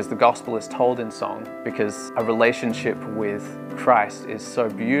sense, because the gospel is told in song, because a relationship with Christ is so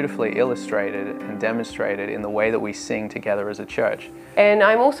beautifully illustrated and demonstrated in the way that we sing together as a church. And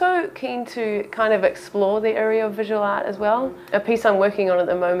I'm also keen to kind of explore the area of visual art as well. A piece I'm working on at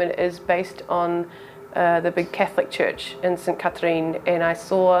the moment is based on the big Catholic church in St. Catherine, and I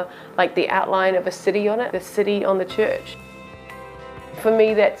saw like the outline of a city on it, the city on the church. For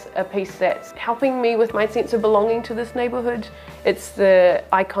me, that's a piece that's helping me with my sense of belonging to this neighbourhood. It's the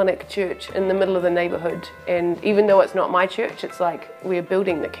iconic church in the middle of the neighbourhood, and even though it's not my church, it's like we're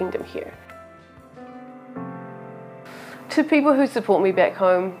building the kingdom here. To people who support me back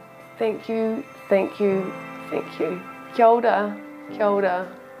home, thank you, thank you, thank you. Kia ora, kia ora,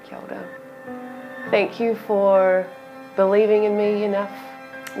 kia ora. Thank you for believing in me enough,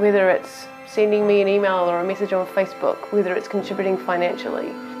 whether it's sending me an email or a message on Facebook, whether it's contributing financially,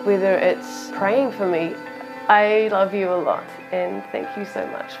 whether it's praying for me. I love you a lot, and thank you so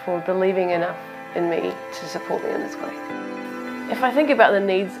much for believing enough in me to support me in this way. If I think about the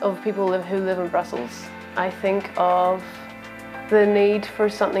needs of people who live in Brussels, I think of the need for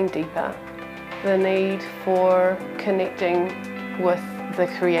something deeper, the need for connecting with the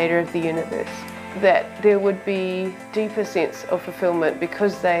creator of the universe, that there would be deeper sense of fulfillment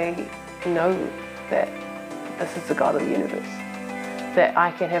because they know that this is the God of the universe, that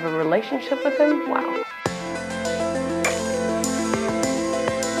I can have a relationship with him. Wow.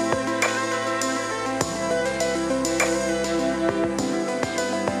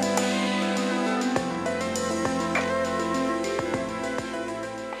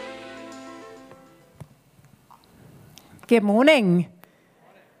 Good morning.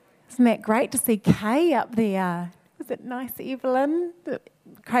 Isn't that great to see Kay up there? Was it nice, Evelyn?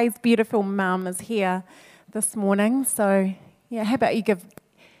 Kay's beautiful mum is here this morning. So, yeah, how about you give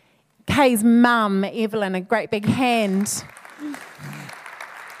Kay's mum, Evelyn, a great big hand.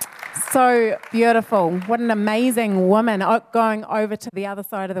 So beautiful. What an amazing woman going over to the other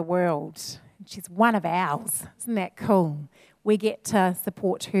side of the world. She's one of ours. Isn't that cool? We get to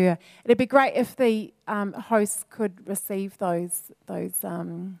support her. It'd be great if the hosts could receive those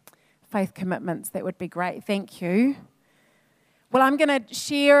faith commitments. That would be great. Thank you. Well, I'm going to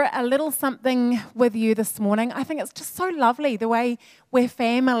share a little something with you this morning. I think it's just so lovely the way we're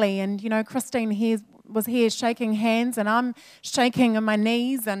family. And, you know, Christine was here shaking hands, and I'm shaking on my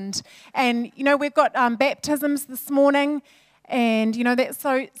knees. And you know, we've got baptisms this morning. And, you know, that's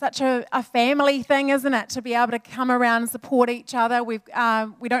such a family thing, isn't it, to be able to come around and support each other. We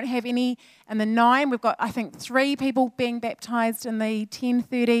don't have any in the 9. We've got, I think, 3 people being baptised in the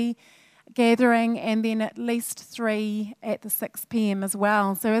 10:30 gathering, and then at least 3 at the 6 p.m. as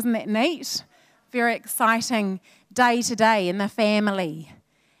well. So isn't that neat? Very exciting day today in the family.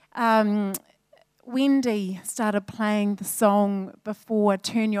 Wendy started playing the song before,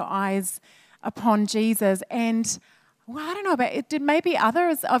 Turn Your Eyes Upon Jesus, and well, I don't know about it. Did maybe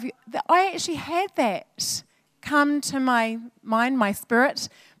others of you? I actually had that come to my mind, my spirit,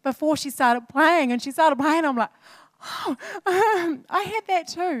 before she started playing. And she started playing, I'm like, oh, I had that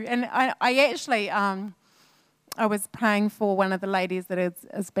too. And I actually I was praying for one of the ladies that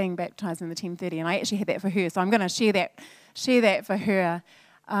is being baptised in the 10:30, and I actually had that for her. So I'm going to share that for her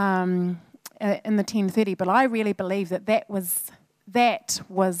in the 10:30. But I really believe that was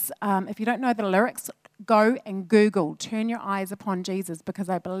if you don't know the lyrics, go and Google, turn your eyes upon Jesus, because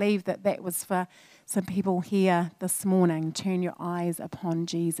I believe that was for some people here this morning. Turn your eyes upon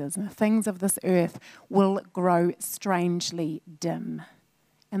Jesus. And the things of this earth will grow strangely dim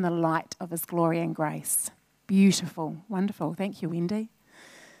in the light of his glory and grace. Beautiful, wonderful. Thank you, Wendy.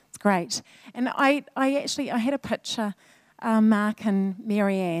 It's great. And I had a picture, Mark and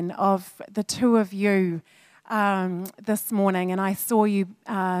Marianne, of the two of you this morning, and I saw you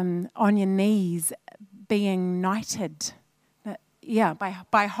on your knees being knighted,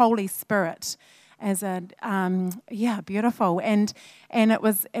 by Holy Spirit, as a beautiful. And it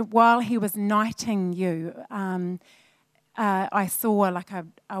was while he was knighting you, I saw like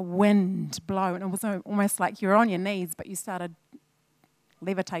a wind blow, and it was almost like you were on your knees, but you started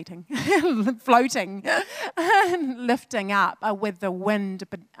levitating, floating, lifting up with the wind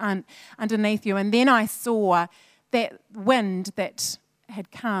underneath you. And then I saw that wind that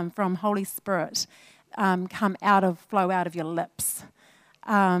had come from Holy Spirit flow out of your lips.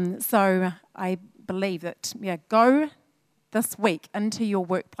 So I believe that, go this week into your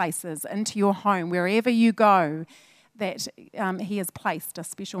workplaces, into your home, wherever you go, that he has placed a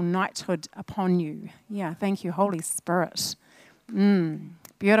special knighthood upon you. Yeah, thank you, Holy Spirit.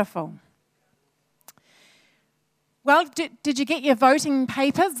 Beautiful. Well, did you get your voting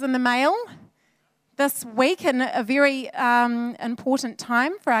papers in the mail this week? In a very important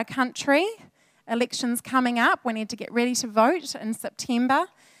time for our country. Elections coming up. We need to get ready to vote in September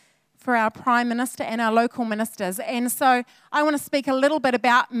for our Prime Minister and our local ministers. And so I want to speak a little bit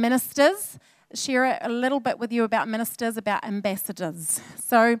about ministers, share a little bit with you about ministers, about ambassadors.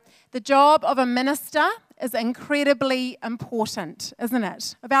 So the job of a minister is incredibly important, isn't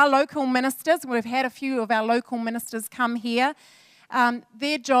it? Of our local ministers, we've had a few of our local ministers come here.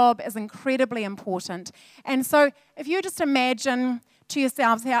 Their job is incredibly important. And so if you just imagine to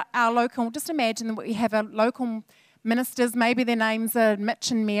yourselves just imagine that we have our local ministers, maybe their names are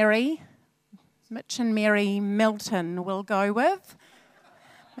Mitch and Mary Milton we'll go with.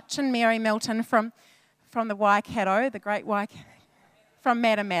 Mitch and Mary Milton from the Waikato, the Great Waikato, from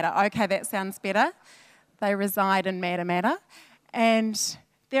Matamata. Okay, that sounds better. They reside in Matamata. And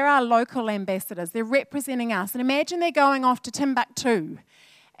there are local ambassadors. They're representing us. And imagine they're going off to Timbuktu.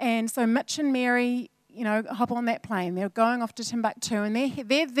 And so Mitch and Mary, hop on that plane. They're going off to Timbuktu, and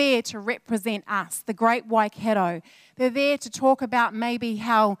they're there to represent us, the Great Waikato. They're there to talk about maybe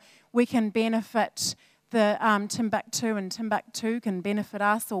how we can benefit the Timbuktu, and Timbuktu can benefit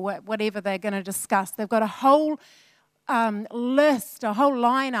us, or whatever they're going to discuss. They've got a whole list, a whole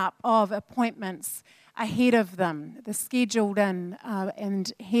lineup of appointments ahead of them. They're scheduled in,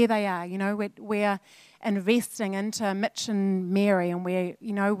 and here they are. We're investing into Mitch and Mary, and here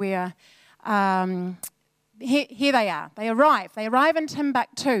they are. They arrive in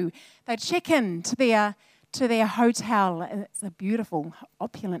Timbuktu. They check in to their hotel. It's a beautiful,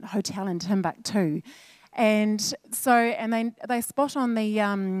 opulent hotel in Timbuktu. And they spot on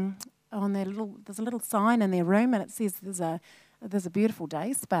their there's a little sign in their room, and it says there's a beautiful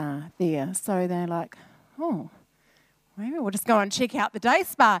day spa there. So they're like, oh, maybe we'll just go and check out the day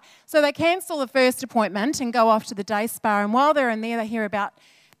spa. So they cancel the first appointment and go off to the day spa. And while they're in there, they hear about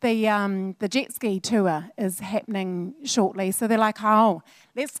the jet ski tour is happening shortly. So they're like, oh,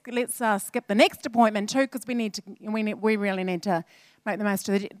 let's skip the next appointment too, because we really need to make the most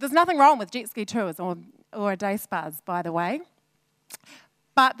of the. There's nothing wrong with jet ski tours or day spas, by the way.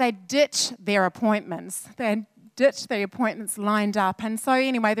 But they ditch their appointments. They ditch the appointments lined up. And so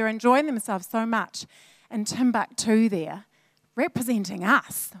anyway, they're enjoying themselves so much in Timbuktu there, representing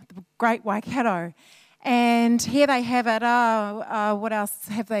us, the Great Waikato. And here they have it. What else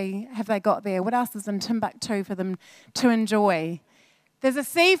have they got there? What else is in Timbuktu for them to enjoy? There's a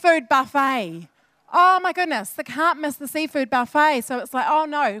seafood buffet. Oh my goodness, they can't miss the seafood buffet. So it's like, oh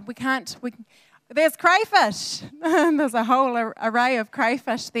no, we can't. There's crayfish. There's a whole array of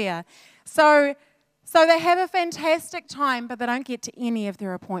crayfish there. So they have a fantastic time, but they don't get to any of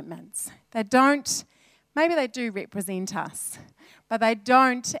their appointments. They don't. Maybe they do represent us, but they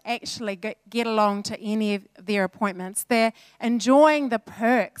don't actually get along to any of their appointments. They're enjoying the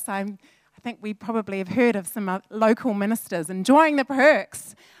perks. I think we probably have heard of some local ministers enjoying the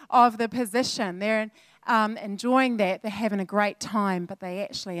perks of the position. They're enjoying that. They're having a great time, but they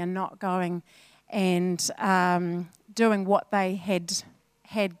actually are not going and doing what they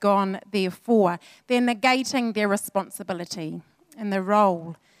had gone there for. They're negating their responsibility and the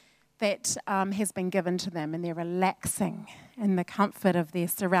role that has been given to them, and they're relaxing in the comfort of their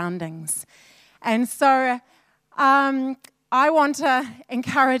surroundings. And so I want to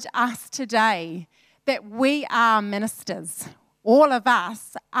encourage us today that we are ministers. All of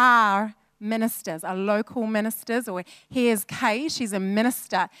us are ministers, are local ministers, or here's Kay, she's a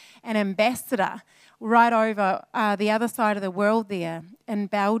minister, an ambassador, right over the other side of the world there in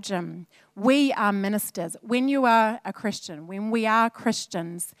Belgium. We are ministers. When you are a Christian, when we are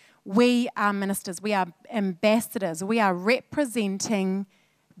Christians, we are ministers. We are ambassadors. We are representing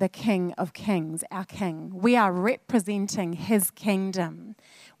the King of Kings, our King. We are representing his kingdom.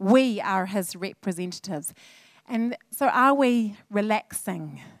 We are his representatives. And so are we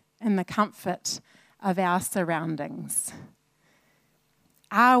relaxing in the comfort of our surroundings?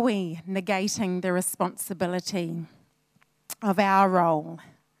 Are we negating the responsibility of our role?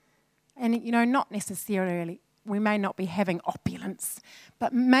 And, not necessarily, we may not be having opulence,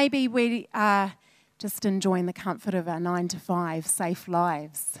 but maybe we are just enjoying the comfort of our 9-to-5 safe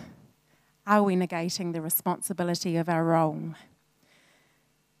lives. Are we negating the responsibility of our role?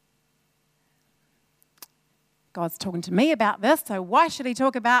 God's talking to me about this, so why should he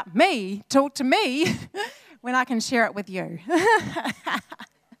talk about me, talk to me, when I can share it with you?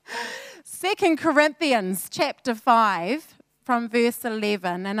 2 Corinthians chapter 5 from verse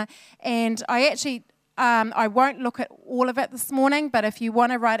 11, and I actually, I won't look at all of it this morning, but if you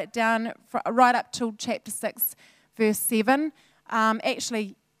want to write it down right up till chapter 6, verse 7,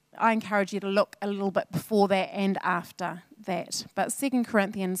 actually I encourage you to look a little bit before that and after that. But 2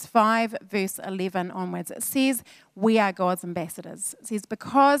 Corinthians 5, verse 11 onwards, it says, we are God's ambassadors. It says,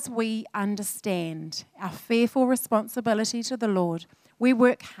 because we understand our fearful responsibility to the Lord, we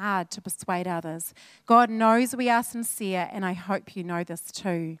work hard to persuade others. God knows we are sincere, and I hope you know this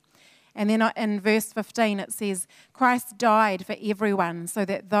too. And then in verse 15 it says, Christ died for everyone so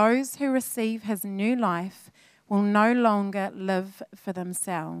that those who receive his new life will no longer live for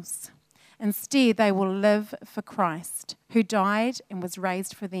themselves. Instead, they will live for Christ, who died and was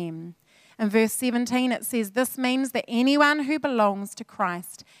raised for them. In verse 17 it says, this means that anyone who belongs to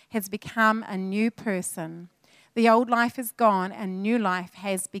Christ has become a new person. The old life is gone and new life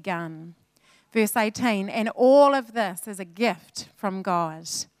has begun. Verse 18, and all of this is a gift from God,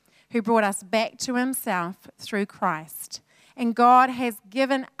 who brought us back to himself through Christ. And God has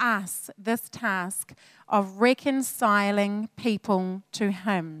given us this task of reconciling people to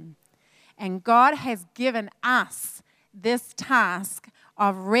him. And God has given us this task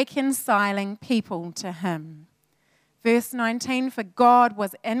of reconciling people to him. Verse 19, for God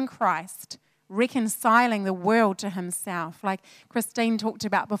was in Christ, reconciling the world to himself. Like Christine talked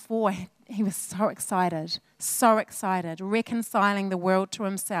about before, he was so excited, reconciling the world to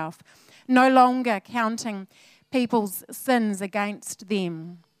himself, no longer counting people's sins against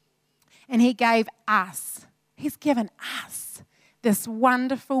them. And he gave us, he's given us this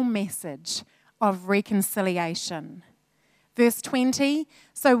wonderful message of reconciliation. Verse 20,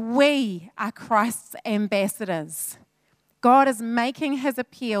 so we are Christ's ambassadors. God is making his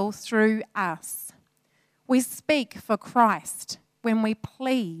appeal through us. We speak for Christ when we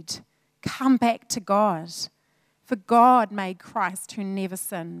plead, come back to God. For God made Christ, who never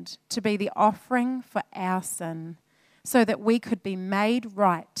sinned, to be the offering for our sin, so that we could be made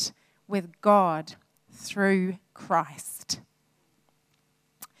right with God through Christ.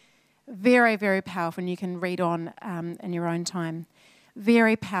 Very, very powerful, and you can read on in your own time.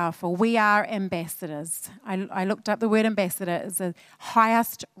 Very powerful. We are ambassadors. I looked up the word ambassador as the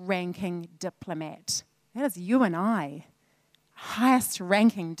highest ranking diplomat. That is you and I. Highest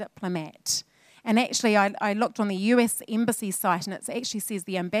ranking diplomat. And actually, I looked on the US Embassy site, and it actually says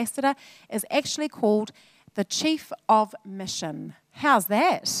the ambassador is actually called the Chief of Mission. How's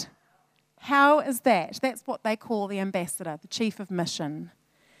that? How is that? That's what they call the ambassador, the Chief of Mission.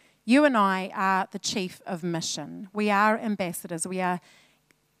 You and I are the Chief of Mission. We are ambassadors. We are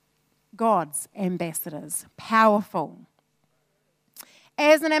God's ambassadors. Powerful.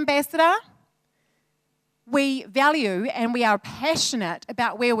 As an ambassador, we value and we are passionate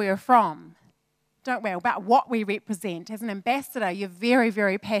about where we are from, don't we? About what we represent. As an ambassador, you're very,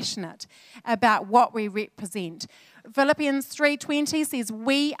 very passionate about what we represent. Philippians 3:20 says,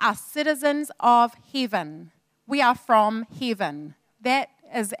 we are citizens of heaven. We are from heaven. That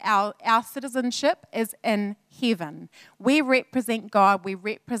is our citizenship is in heaven. We represent God. We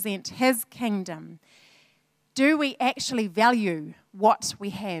represent his kingdom. Do we actually value what we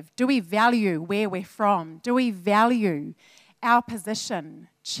have? Do we value where we're from? Do we value our position,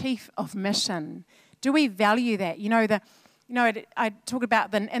 Chief of Mission? Do we value that? I talk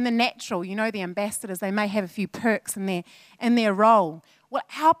about in the natural, the ambassadors, they may have a few perks in their role. Well,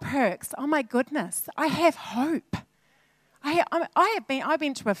 our perks, oh my goodness, I have hope. I've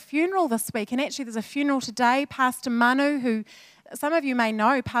been to a funeral this week, and actually there's a funeral today. Pastor Manu, who some of you may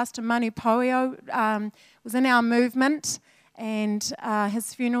know, Pastor Manu Poio, was in our movement, and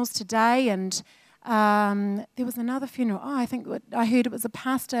his funeral's today. And there was another funeral. I think I heard it was a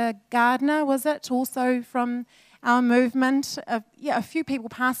Pastor Gardner, was it? Also from our movement. A few people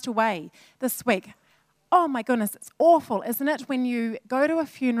passed away this week. Oh my goodness, it's awful, isn't it, when you go to a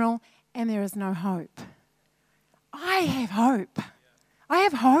funeral and there is no hope? I have hope. I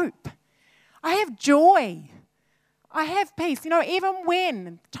have hope. I have joy. I have peace. You know, even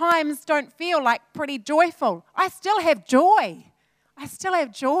when times don't feel like pretty joyful, I still have joy. I still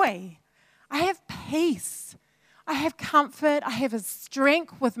have joy. I have peace. I have comfort. I have His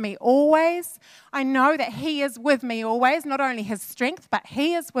strength with me always. I know that He is with me always. Not only His strength, but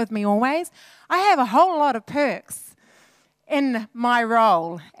He is with me always. I have a whole lot of perks in my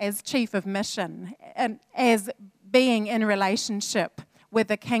role as Chief of Mission and as being in relationship with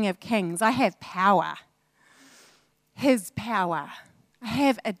the King of Kings. I have power. His power. I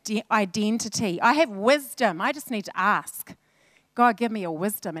have identity. I have wisdom. I just need to ask, God, give me your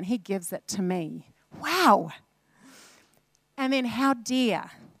wisdom, and He gives it to me. Wow. And then how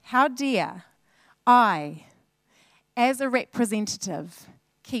dare I, as a representative,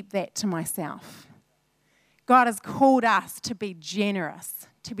 keep that to myself? God has called us to be generous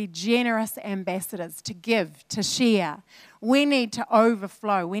ambassadors, to give, to share. We need to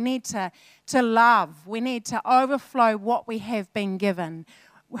overflow. We need to love. We need to overflow what we have been given,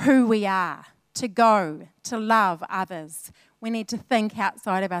 who we are, to go, to love others. We need to think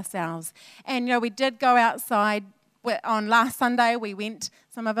outside of ourselves. And, you know, we did go outside. On last Sunday,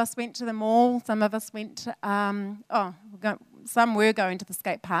 some of us went to the mall, some of us went to, some were going to the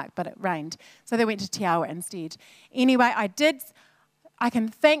skate park, but it rained. So they went to Te Awa instead. Anyway, I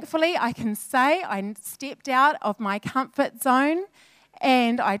can say I stepped out of my comfort zone,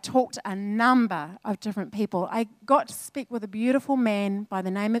 and I talked to a number of different people. I got to speak with a beautiful man by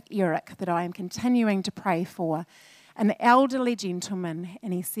the name of Eric that I am continuing to pray for, an elderly gentleman,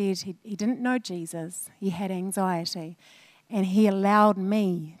 and he said he didn't know Jesus, he had anxiety, and he allowed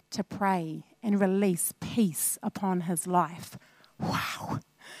me to pray and release peace upon his life. Wow.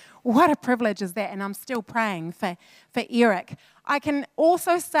 What a privilege is that, and I'm still praying for Eric. I can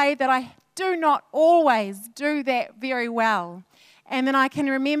also say that I do not always do that very well. And then I can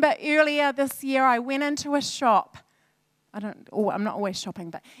remember earlier this year I went into a shop. I'm not always shopping,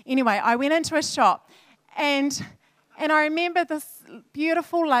 but anyway, I went into a shop, and I remember this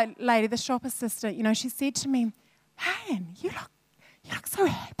beautiful lady, the shop assistant, you know, she said to me, "Man, you look so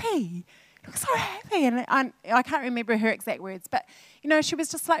happy. You look so happy." And I can't remember her exact words, but, you know, she was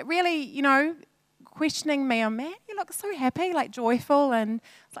just like really, you know, questioning me. "Oh, man, you look so happy, like joyful." And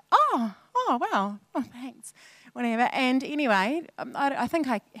it's like, oh, wow, oh, thanks, whatever. And anyway, I think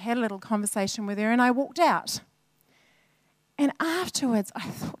I had a little conversation with her, and I walked out. And afterwards, I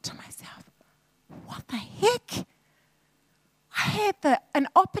thought to myself, what the heck? I had an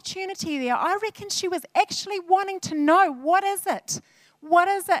opportunity there. I reckon she was actually wanting to know, what is it? What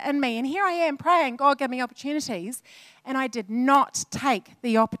is it in me? And here I am praying, God, give me opportunities. And I did not take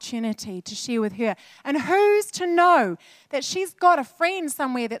the opportunity to share with her. And who's to know that she's got a friend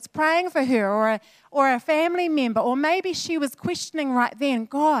somewhere that's praying for her, or a family member, or maybe she was questioning right then,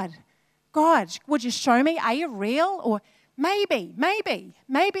 God, would you show me? Are you real? Or maybe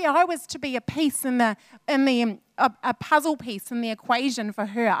I was to be a piece a puzzle piece in the equation for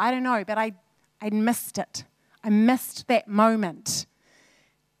her. I don't know, but I missed it. I missed that moment.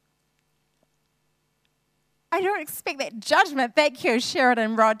 I don't expect that judgment. Thank you,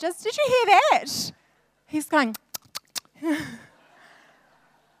 Sheridan Rogers. Did you hear that? He's going.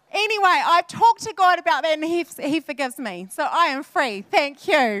 Anyway, I've talked to God about that, and He forgives me. So I am free. Thank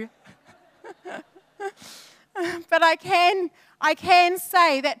you. But I can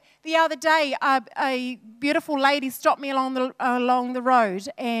say that the other day, a beautiful lady stopped me along the road,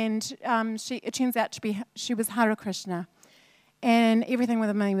 and it turns out she was Hare Krishna, and everything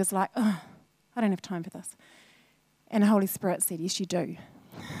with me was like, oh, I don't have time for this. And the Holy Spirit said, yes, you do.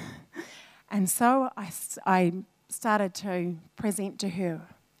 And so I started to present to her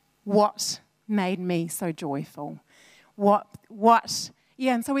what made me so joyful,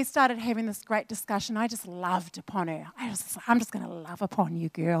 and so we started having this great discussion. I just loved upon her. I'm just going to love upon you,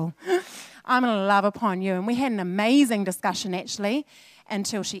 girl. I'm going to love upon you. And we had an amazing discussion, actually,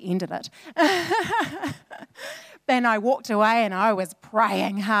 until she ended it. Then I walked away, and I was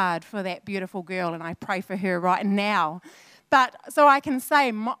praying hard for that beautiful girl, and I pray for her right now. But so I can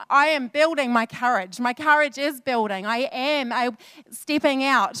say, I am building my courage. My courage is building. I am stepping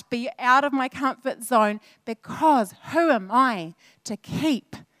out, be out of my comfort zone, because who am I to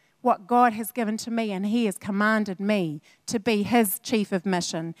keep what God has given to me, and He has commanded me to be His chief of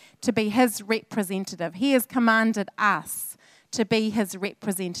mission, to be His representative. He has commanded us to be His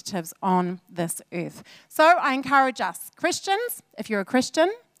representatives on this earth. So I encourage us, Christians, if you're a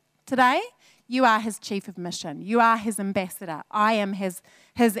Christian today, you are His chief of mission. You are His ambassador. I am His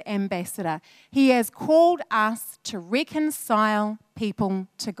ambassador. He has called us to reconcile people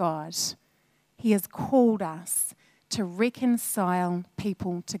to God. He has called us to reconcile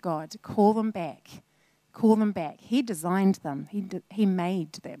people to God, to call them back. Call them back. He designed them. He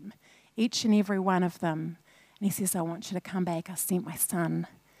made them, each and every one of them. And He says, I want you to come back. I sent my Son.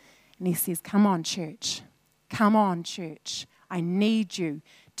 And He says, come on, church. Come on, church. I need you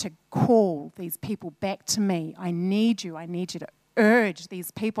to call these people back to me. I need you to urge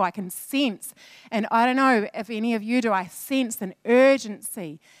these people. I can sense, and I don't know if any of you do, I sense an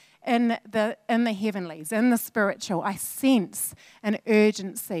urgency in the heavenlies, in the spiritual. I sense an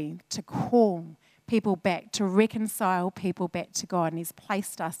urgency to call people back, to reconcile people back to God. And He's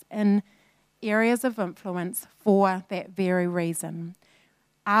placed us in areas of influence for that very reason.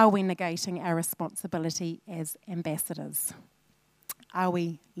 Are we negating our responsibility as ambassadors? Are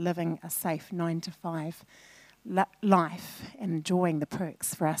we living a safe 9-to-5 life and enjoying the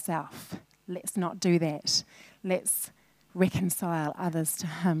perks for ourselves? Let's not do that. Let's reconcile others to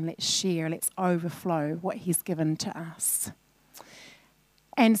Him. Let's share. Let's overflow what He's given to us.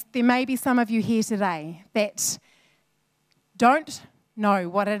 And there may be some of you here today that don't know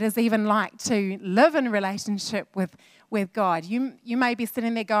what it is even like to live in relationship with God. You may be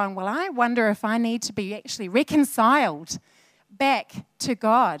sitting there going, well, I wonder if I need to be actually reconciled back to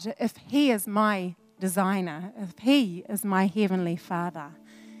God, if He is my designer, if He is my Heavenly Father.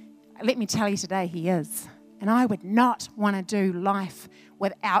 Let me tell you today, He is. And I would not want to do life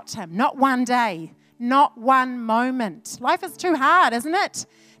without Him. Not one day, not one moment. Life is too hard, isn't it?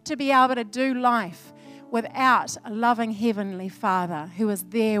 To be able to do life without a loving Heavenly Father who is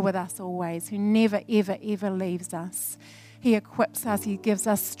there with us always, who never, ever, ever leaves us. He equips us, He gives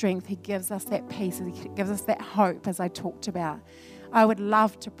us strength, He gives us that peace, He gives us that hope, as I talked about. I would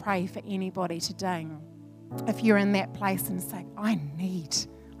love to pray for anybody today. If you're in that place and say, I need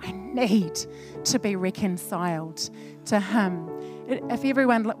to be reconciled to Him. If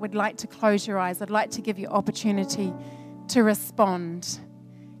everyone would like to close your eyes, I'd like to give you opportunity to respond.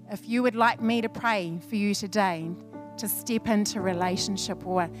 If you would like me to pray for you today, to step into relationship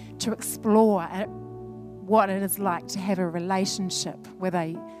or to explore what it is like to have a relationship with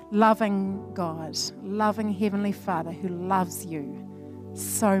a loving God, loving Heavenly Father who loves you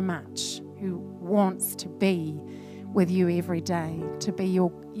so much, who wants to be with you every day, to be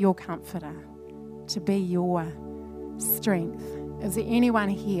your comforter, to be your strength. Is there anyone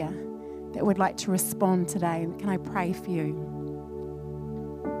here that would like to respond today? Can I pray for you?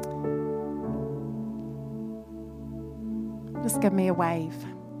 Just give me a wave.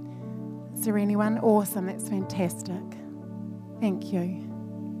 Is there anyone? Awesome, that's fantastic. Thank you.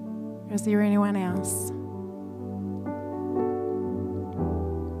 Is there anyone else?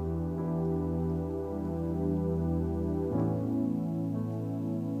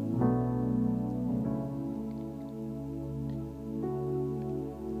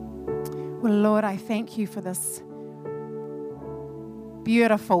 Well, Lord, I thank you for this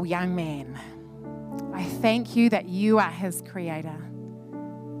beautiful young man. I thank you that you are his creator.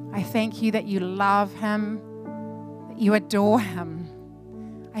 I thank you that you love him, that you adore him.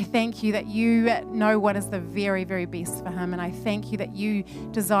 I thank you that you know what is the very, very best for him. And I thank you that you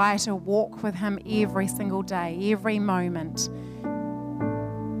desire to walk with him every single day, every moment.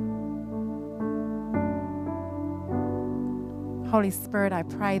 Holy Spirit, I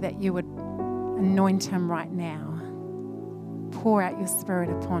pray that you would anoint him right now. Pour out your Spirit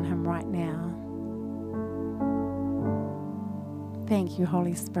upon him right now. Thank you,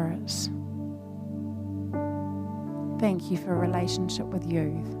 Holy Spirit. Thank you for a relationship with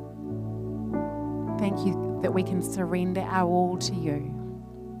you. Thank you that we can surrender our all to you.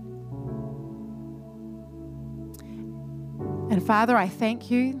 And Father, I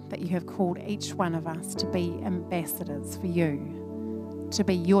thank you that you have called each one of us to be ambassadors for you, to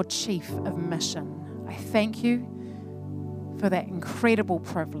be your chief of mission. I thank you for that incredible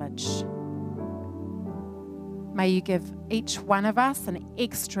privilege. May you give each one of us an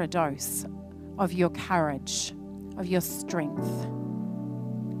extra dose of your courage, of your strength.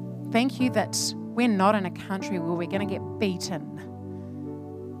 Thank you that we're not in a country where we're going to get beaten,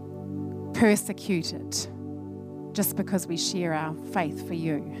 persecuted, just because we share our faith for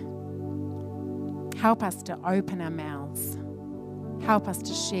you. Help us to open our mouths. Help us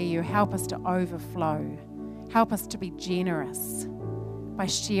to share you. Help us to overflow. Help us to be generous by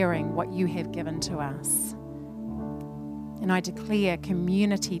sharing what you have given to us. And I declare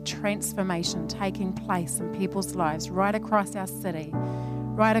community transformation taking place in people's lives right across our city,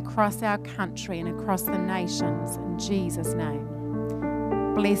 right across our country and across the nations in Jesus' name.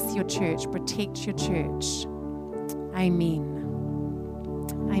 Bless your church, protect your church. Amen.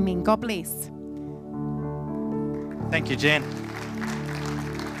 Amen. God bless. Thank you, Jen.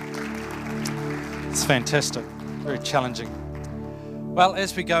 It's fantastic, very challenging. Well,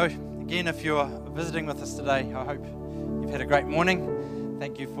 as we go, again, if you're visiting with us today, I hope you've had a great morning.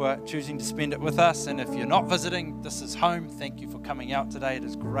 Thank you for choosing to spend it with us. And if you're not visiting, this is home. Thank you for coming out today. It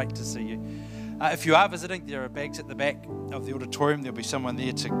is great to see you. If you are visiting, there are bags at the back of the auditorium. There'll be someone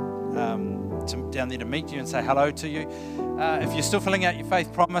there down there to meet you and say hello to you. If you're still filling out your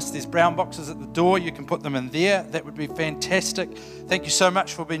faith promise, there's brown boxes at the door. You can put them in there. That would be fantastic. Thank you so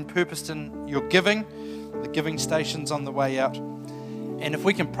much for being purposed in your giving. The giving station's on the way out. And if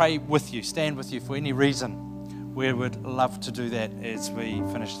we can pray with you, stand with you for any reason, we would love to do that as we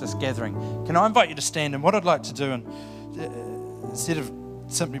finish this gathering. Can I invite you to stand? And what I'd like to do, and instead of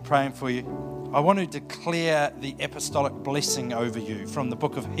simply praying for you, I want to declare the apostolic blessing over you from the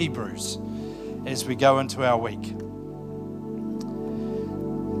book of Hebrews as we go into our week.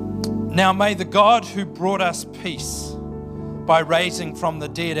 Now may the God who brought us peace by raising from the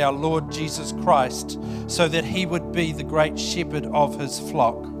dead our Lord Jesus Christ, so that he would be the great shepherd of his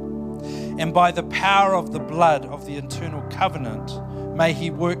flock, and by the power of the blood of the eternal covenant, may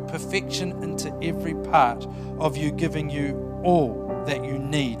he work perfection into every part of you, giving you all that you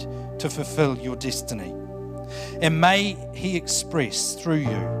need to fulfill your destiny. And may he express through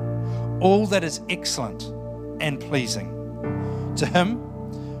you all that is excellent and pleasing to him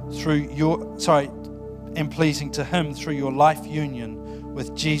through your life union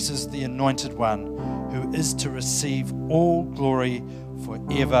with Jesus, the Anointed One, who is to receive all glory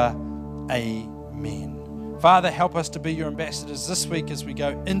forever. Amen. Father, help us to be your ambassadors this week as we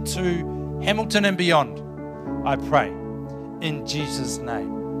go into Hamilton and beyond, I pray, in Jesus'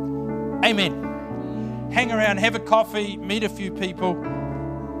 name. Amen. Hang around, have a coffee, meet a few people,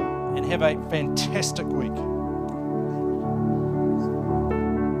 and have a fantastic week.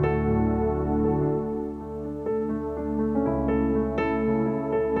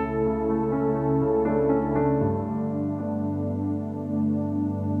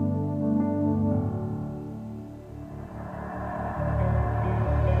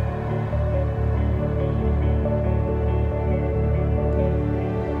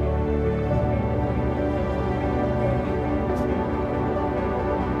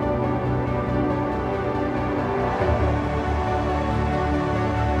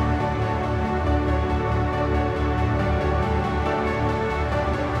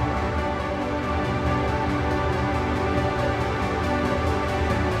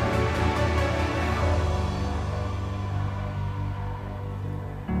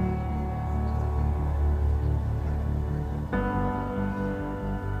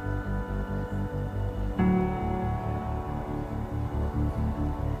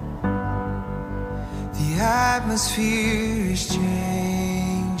 The atmosphere is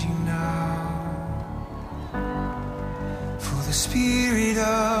changing now, for the Spirit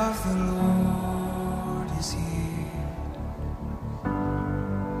of the Lord is here.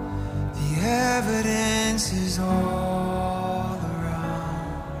 The evidence is all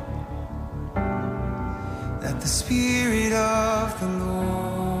around that the Spirit of the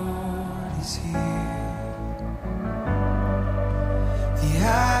Lord is here. The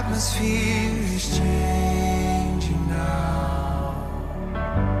atmosphere is changing now,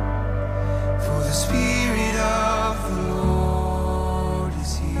 for the Spirit of the Lord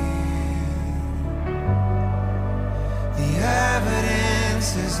is here. The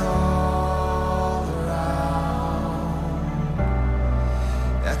evidence is all around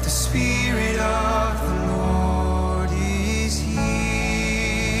that the Spirit of the Lord is here.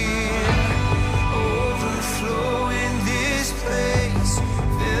 Overflow in this place,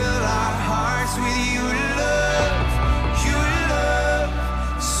 fill our hearts with your love. Your love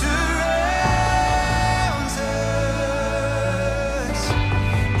surrounds us.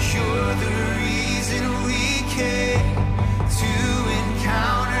 You're the reason we came to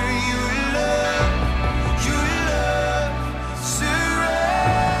encounter your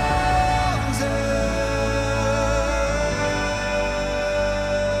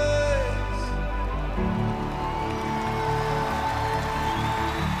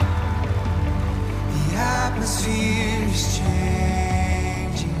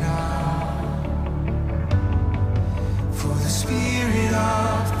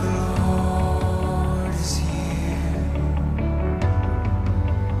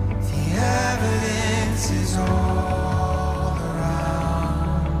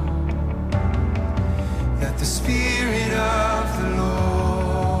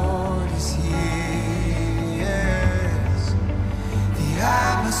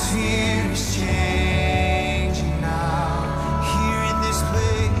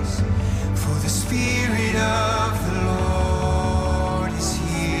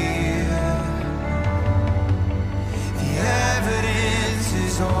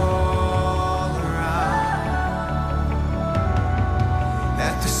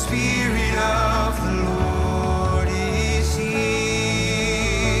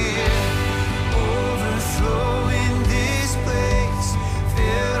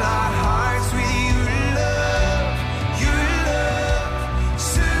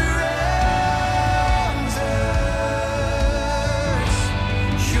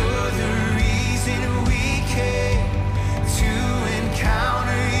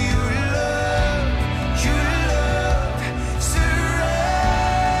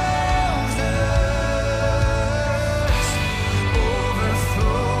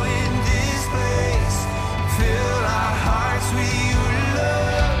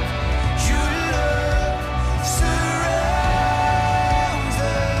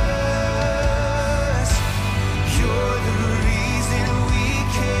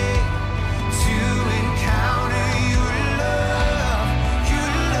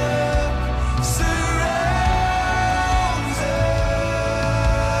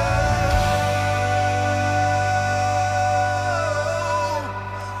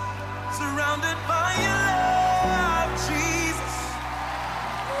surrounded by your love, Jesus.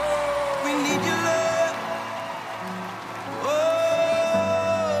 We need your love. Oh.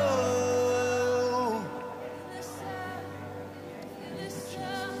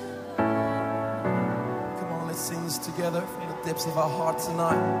 Come on, let's sing this together from the depths of our hearts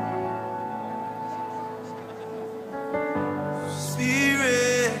tonight.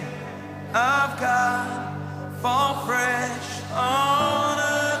 Spirit of God, fall fresh on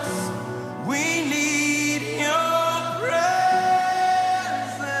us. We need your presence.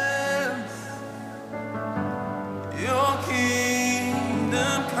 Your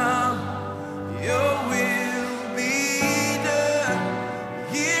kingdom come, your will be done,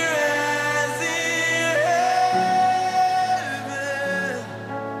 here as in heaven.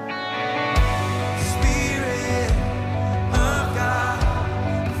 Spirit of God,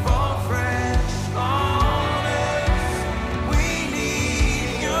 fall fresh on us. We need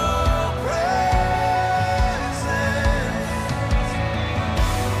your presence.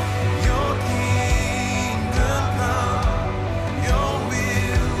 Your kingdom come, your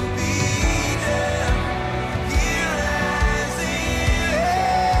will be done, here as in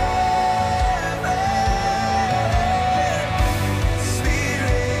heaven.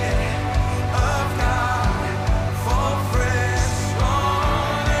 Spirit of God, fall fresh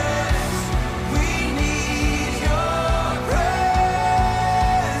on us. We need your presence.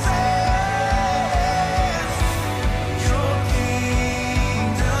 Your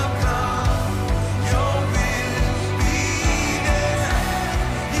kingdom come, your will be done,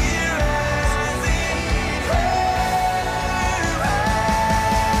 here as in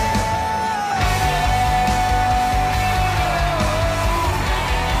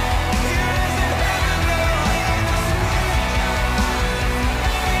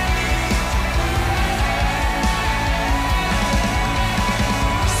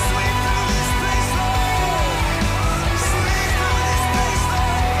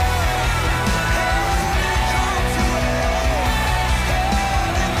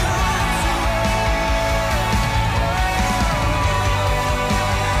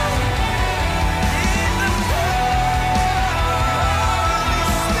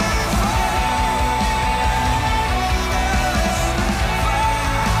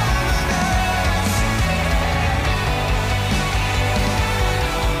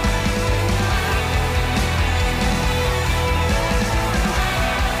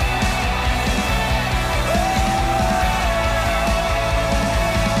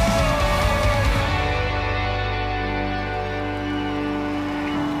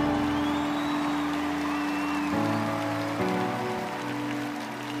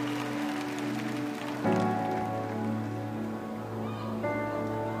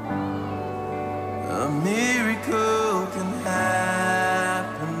a miracle can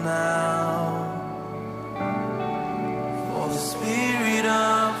happen now. For the Spirit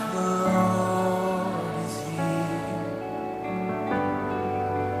of the Lord is here.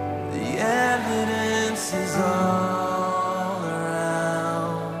 The evidence is all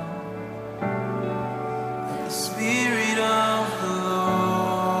around that the Spirit of the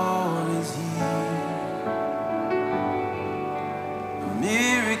Lord is here. A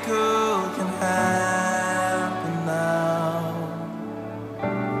miracle can happen now.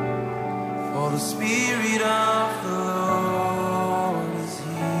 For the Spirit of the Lord is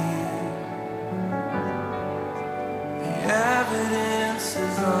here. The evidence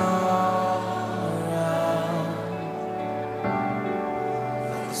is all around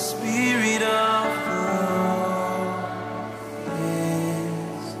that the Spirit of the Lord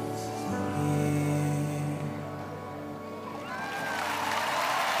is here.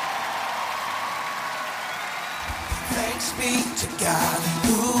 Thanks be to God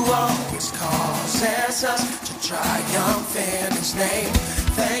who always causes us to triumph in His name.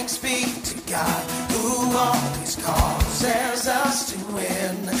 Thanks be to God who always causes us to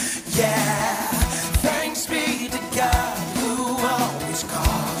win. Yeah. Thanks be to God who always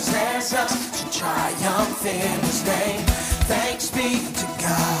causes us to triumph in His name. Thanks be to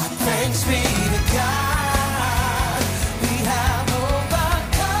God. Thanks be to God. We have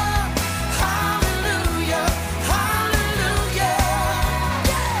overcome. Hallelujah. Hallelujah.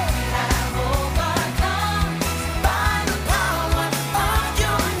 We have overcome by the power of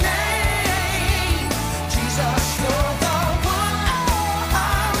your name. Jesus, you're the one. Oh,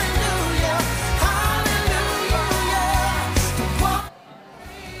 hallelujah. Hallelujah. The one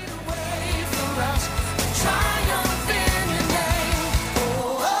made a way for us to triumph in your name.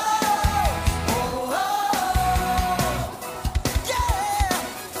 Oh, oh, oh, oh.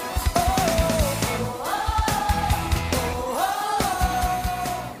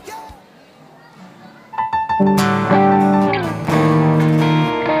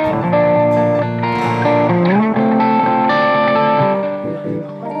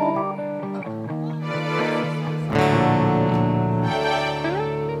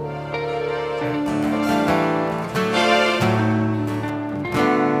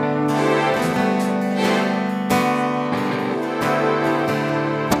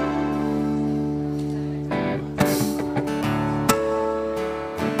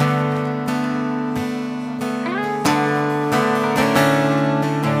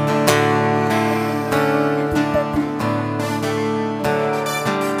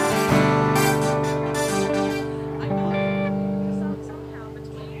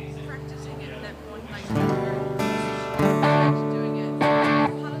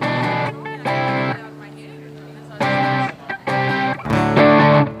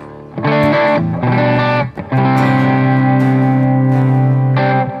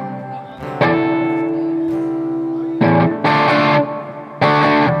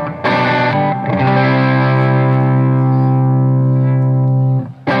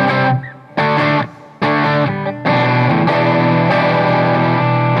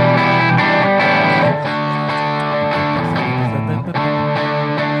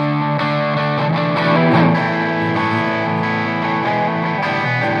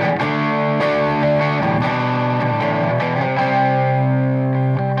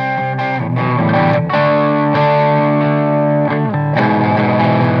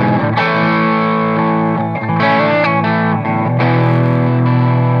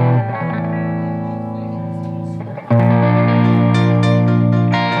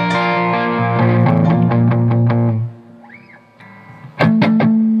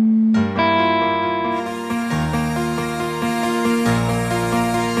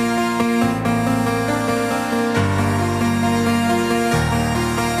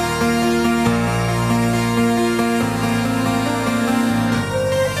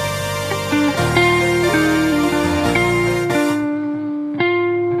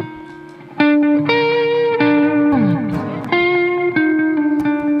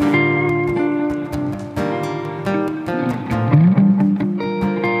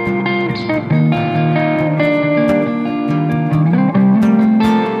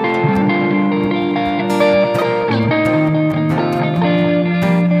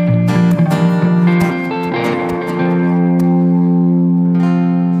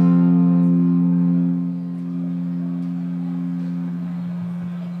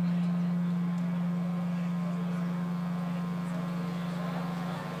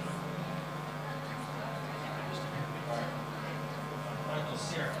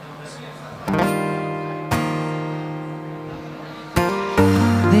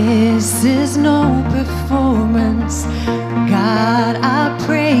 This is no performance, God, I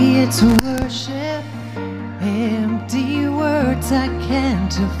pray it's worship. Empty words I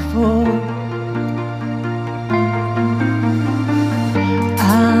can't afford.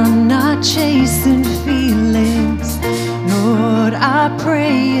 I'm not chasing feelings, Lord, I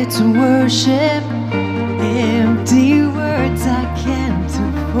pray it's worship. Empty words I can't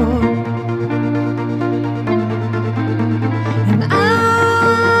afford. And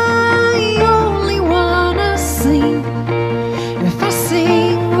I only wanna sing if I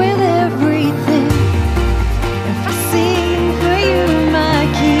sing with everything. If I sing for you, my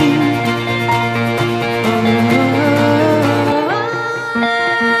King. Oh,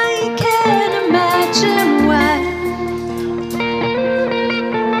 I can't imagine why.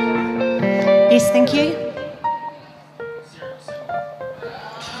 Yes, thank you.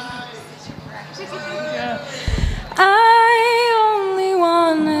 I only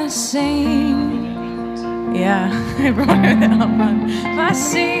wanna sing. Yeah, I brought it up. If I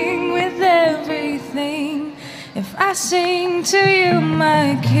sing with everything, if I sing to you,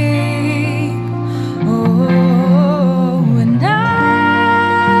 my King. Oh, and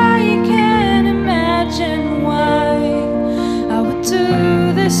I can't imagine why I would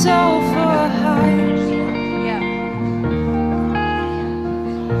do this all for a high.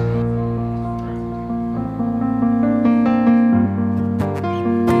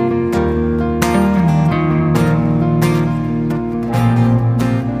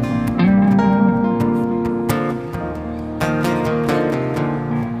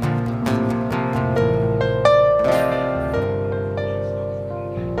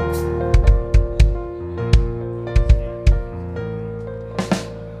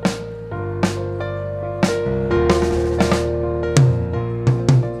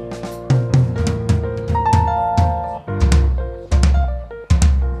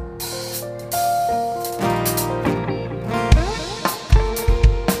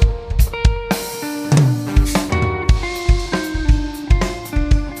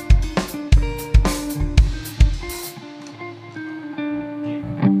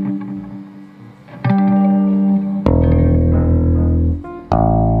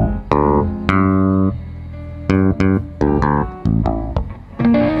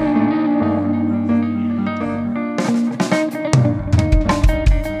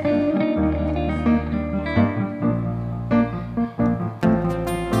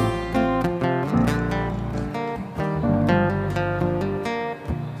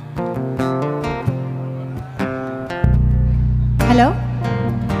 Hello?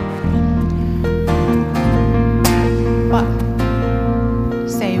 What?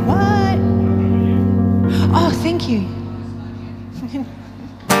 Say what? Oh, thank you.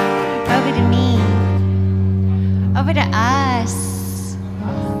 Over to me. Over to us.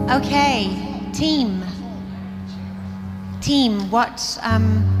 Okay, team. Team, what,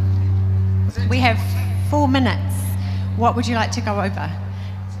 we have 4 minutes. What would you like to go over?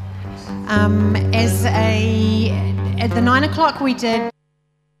 At the 9 o'clock we did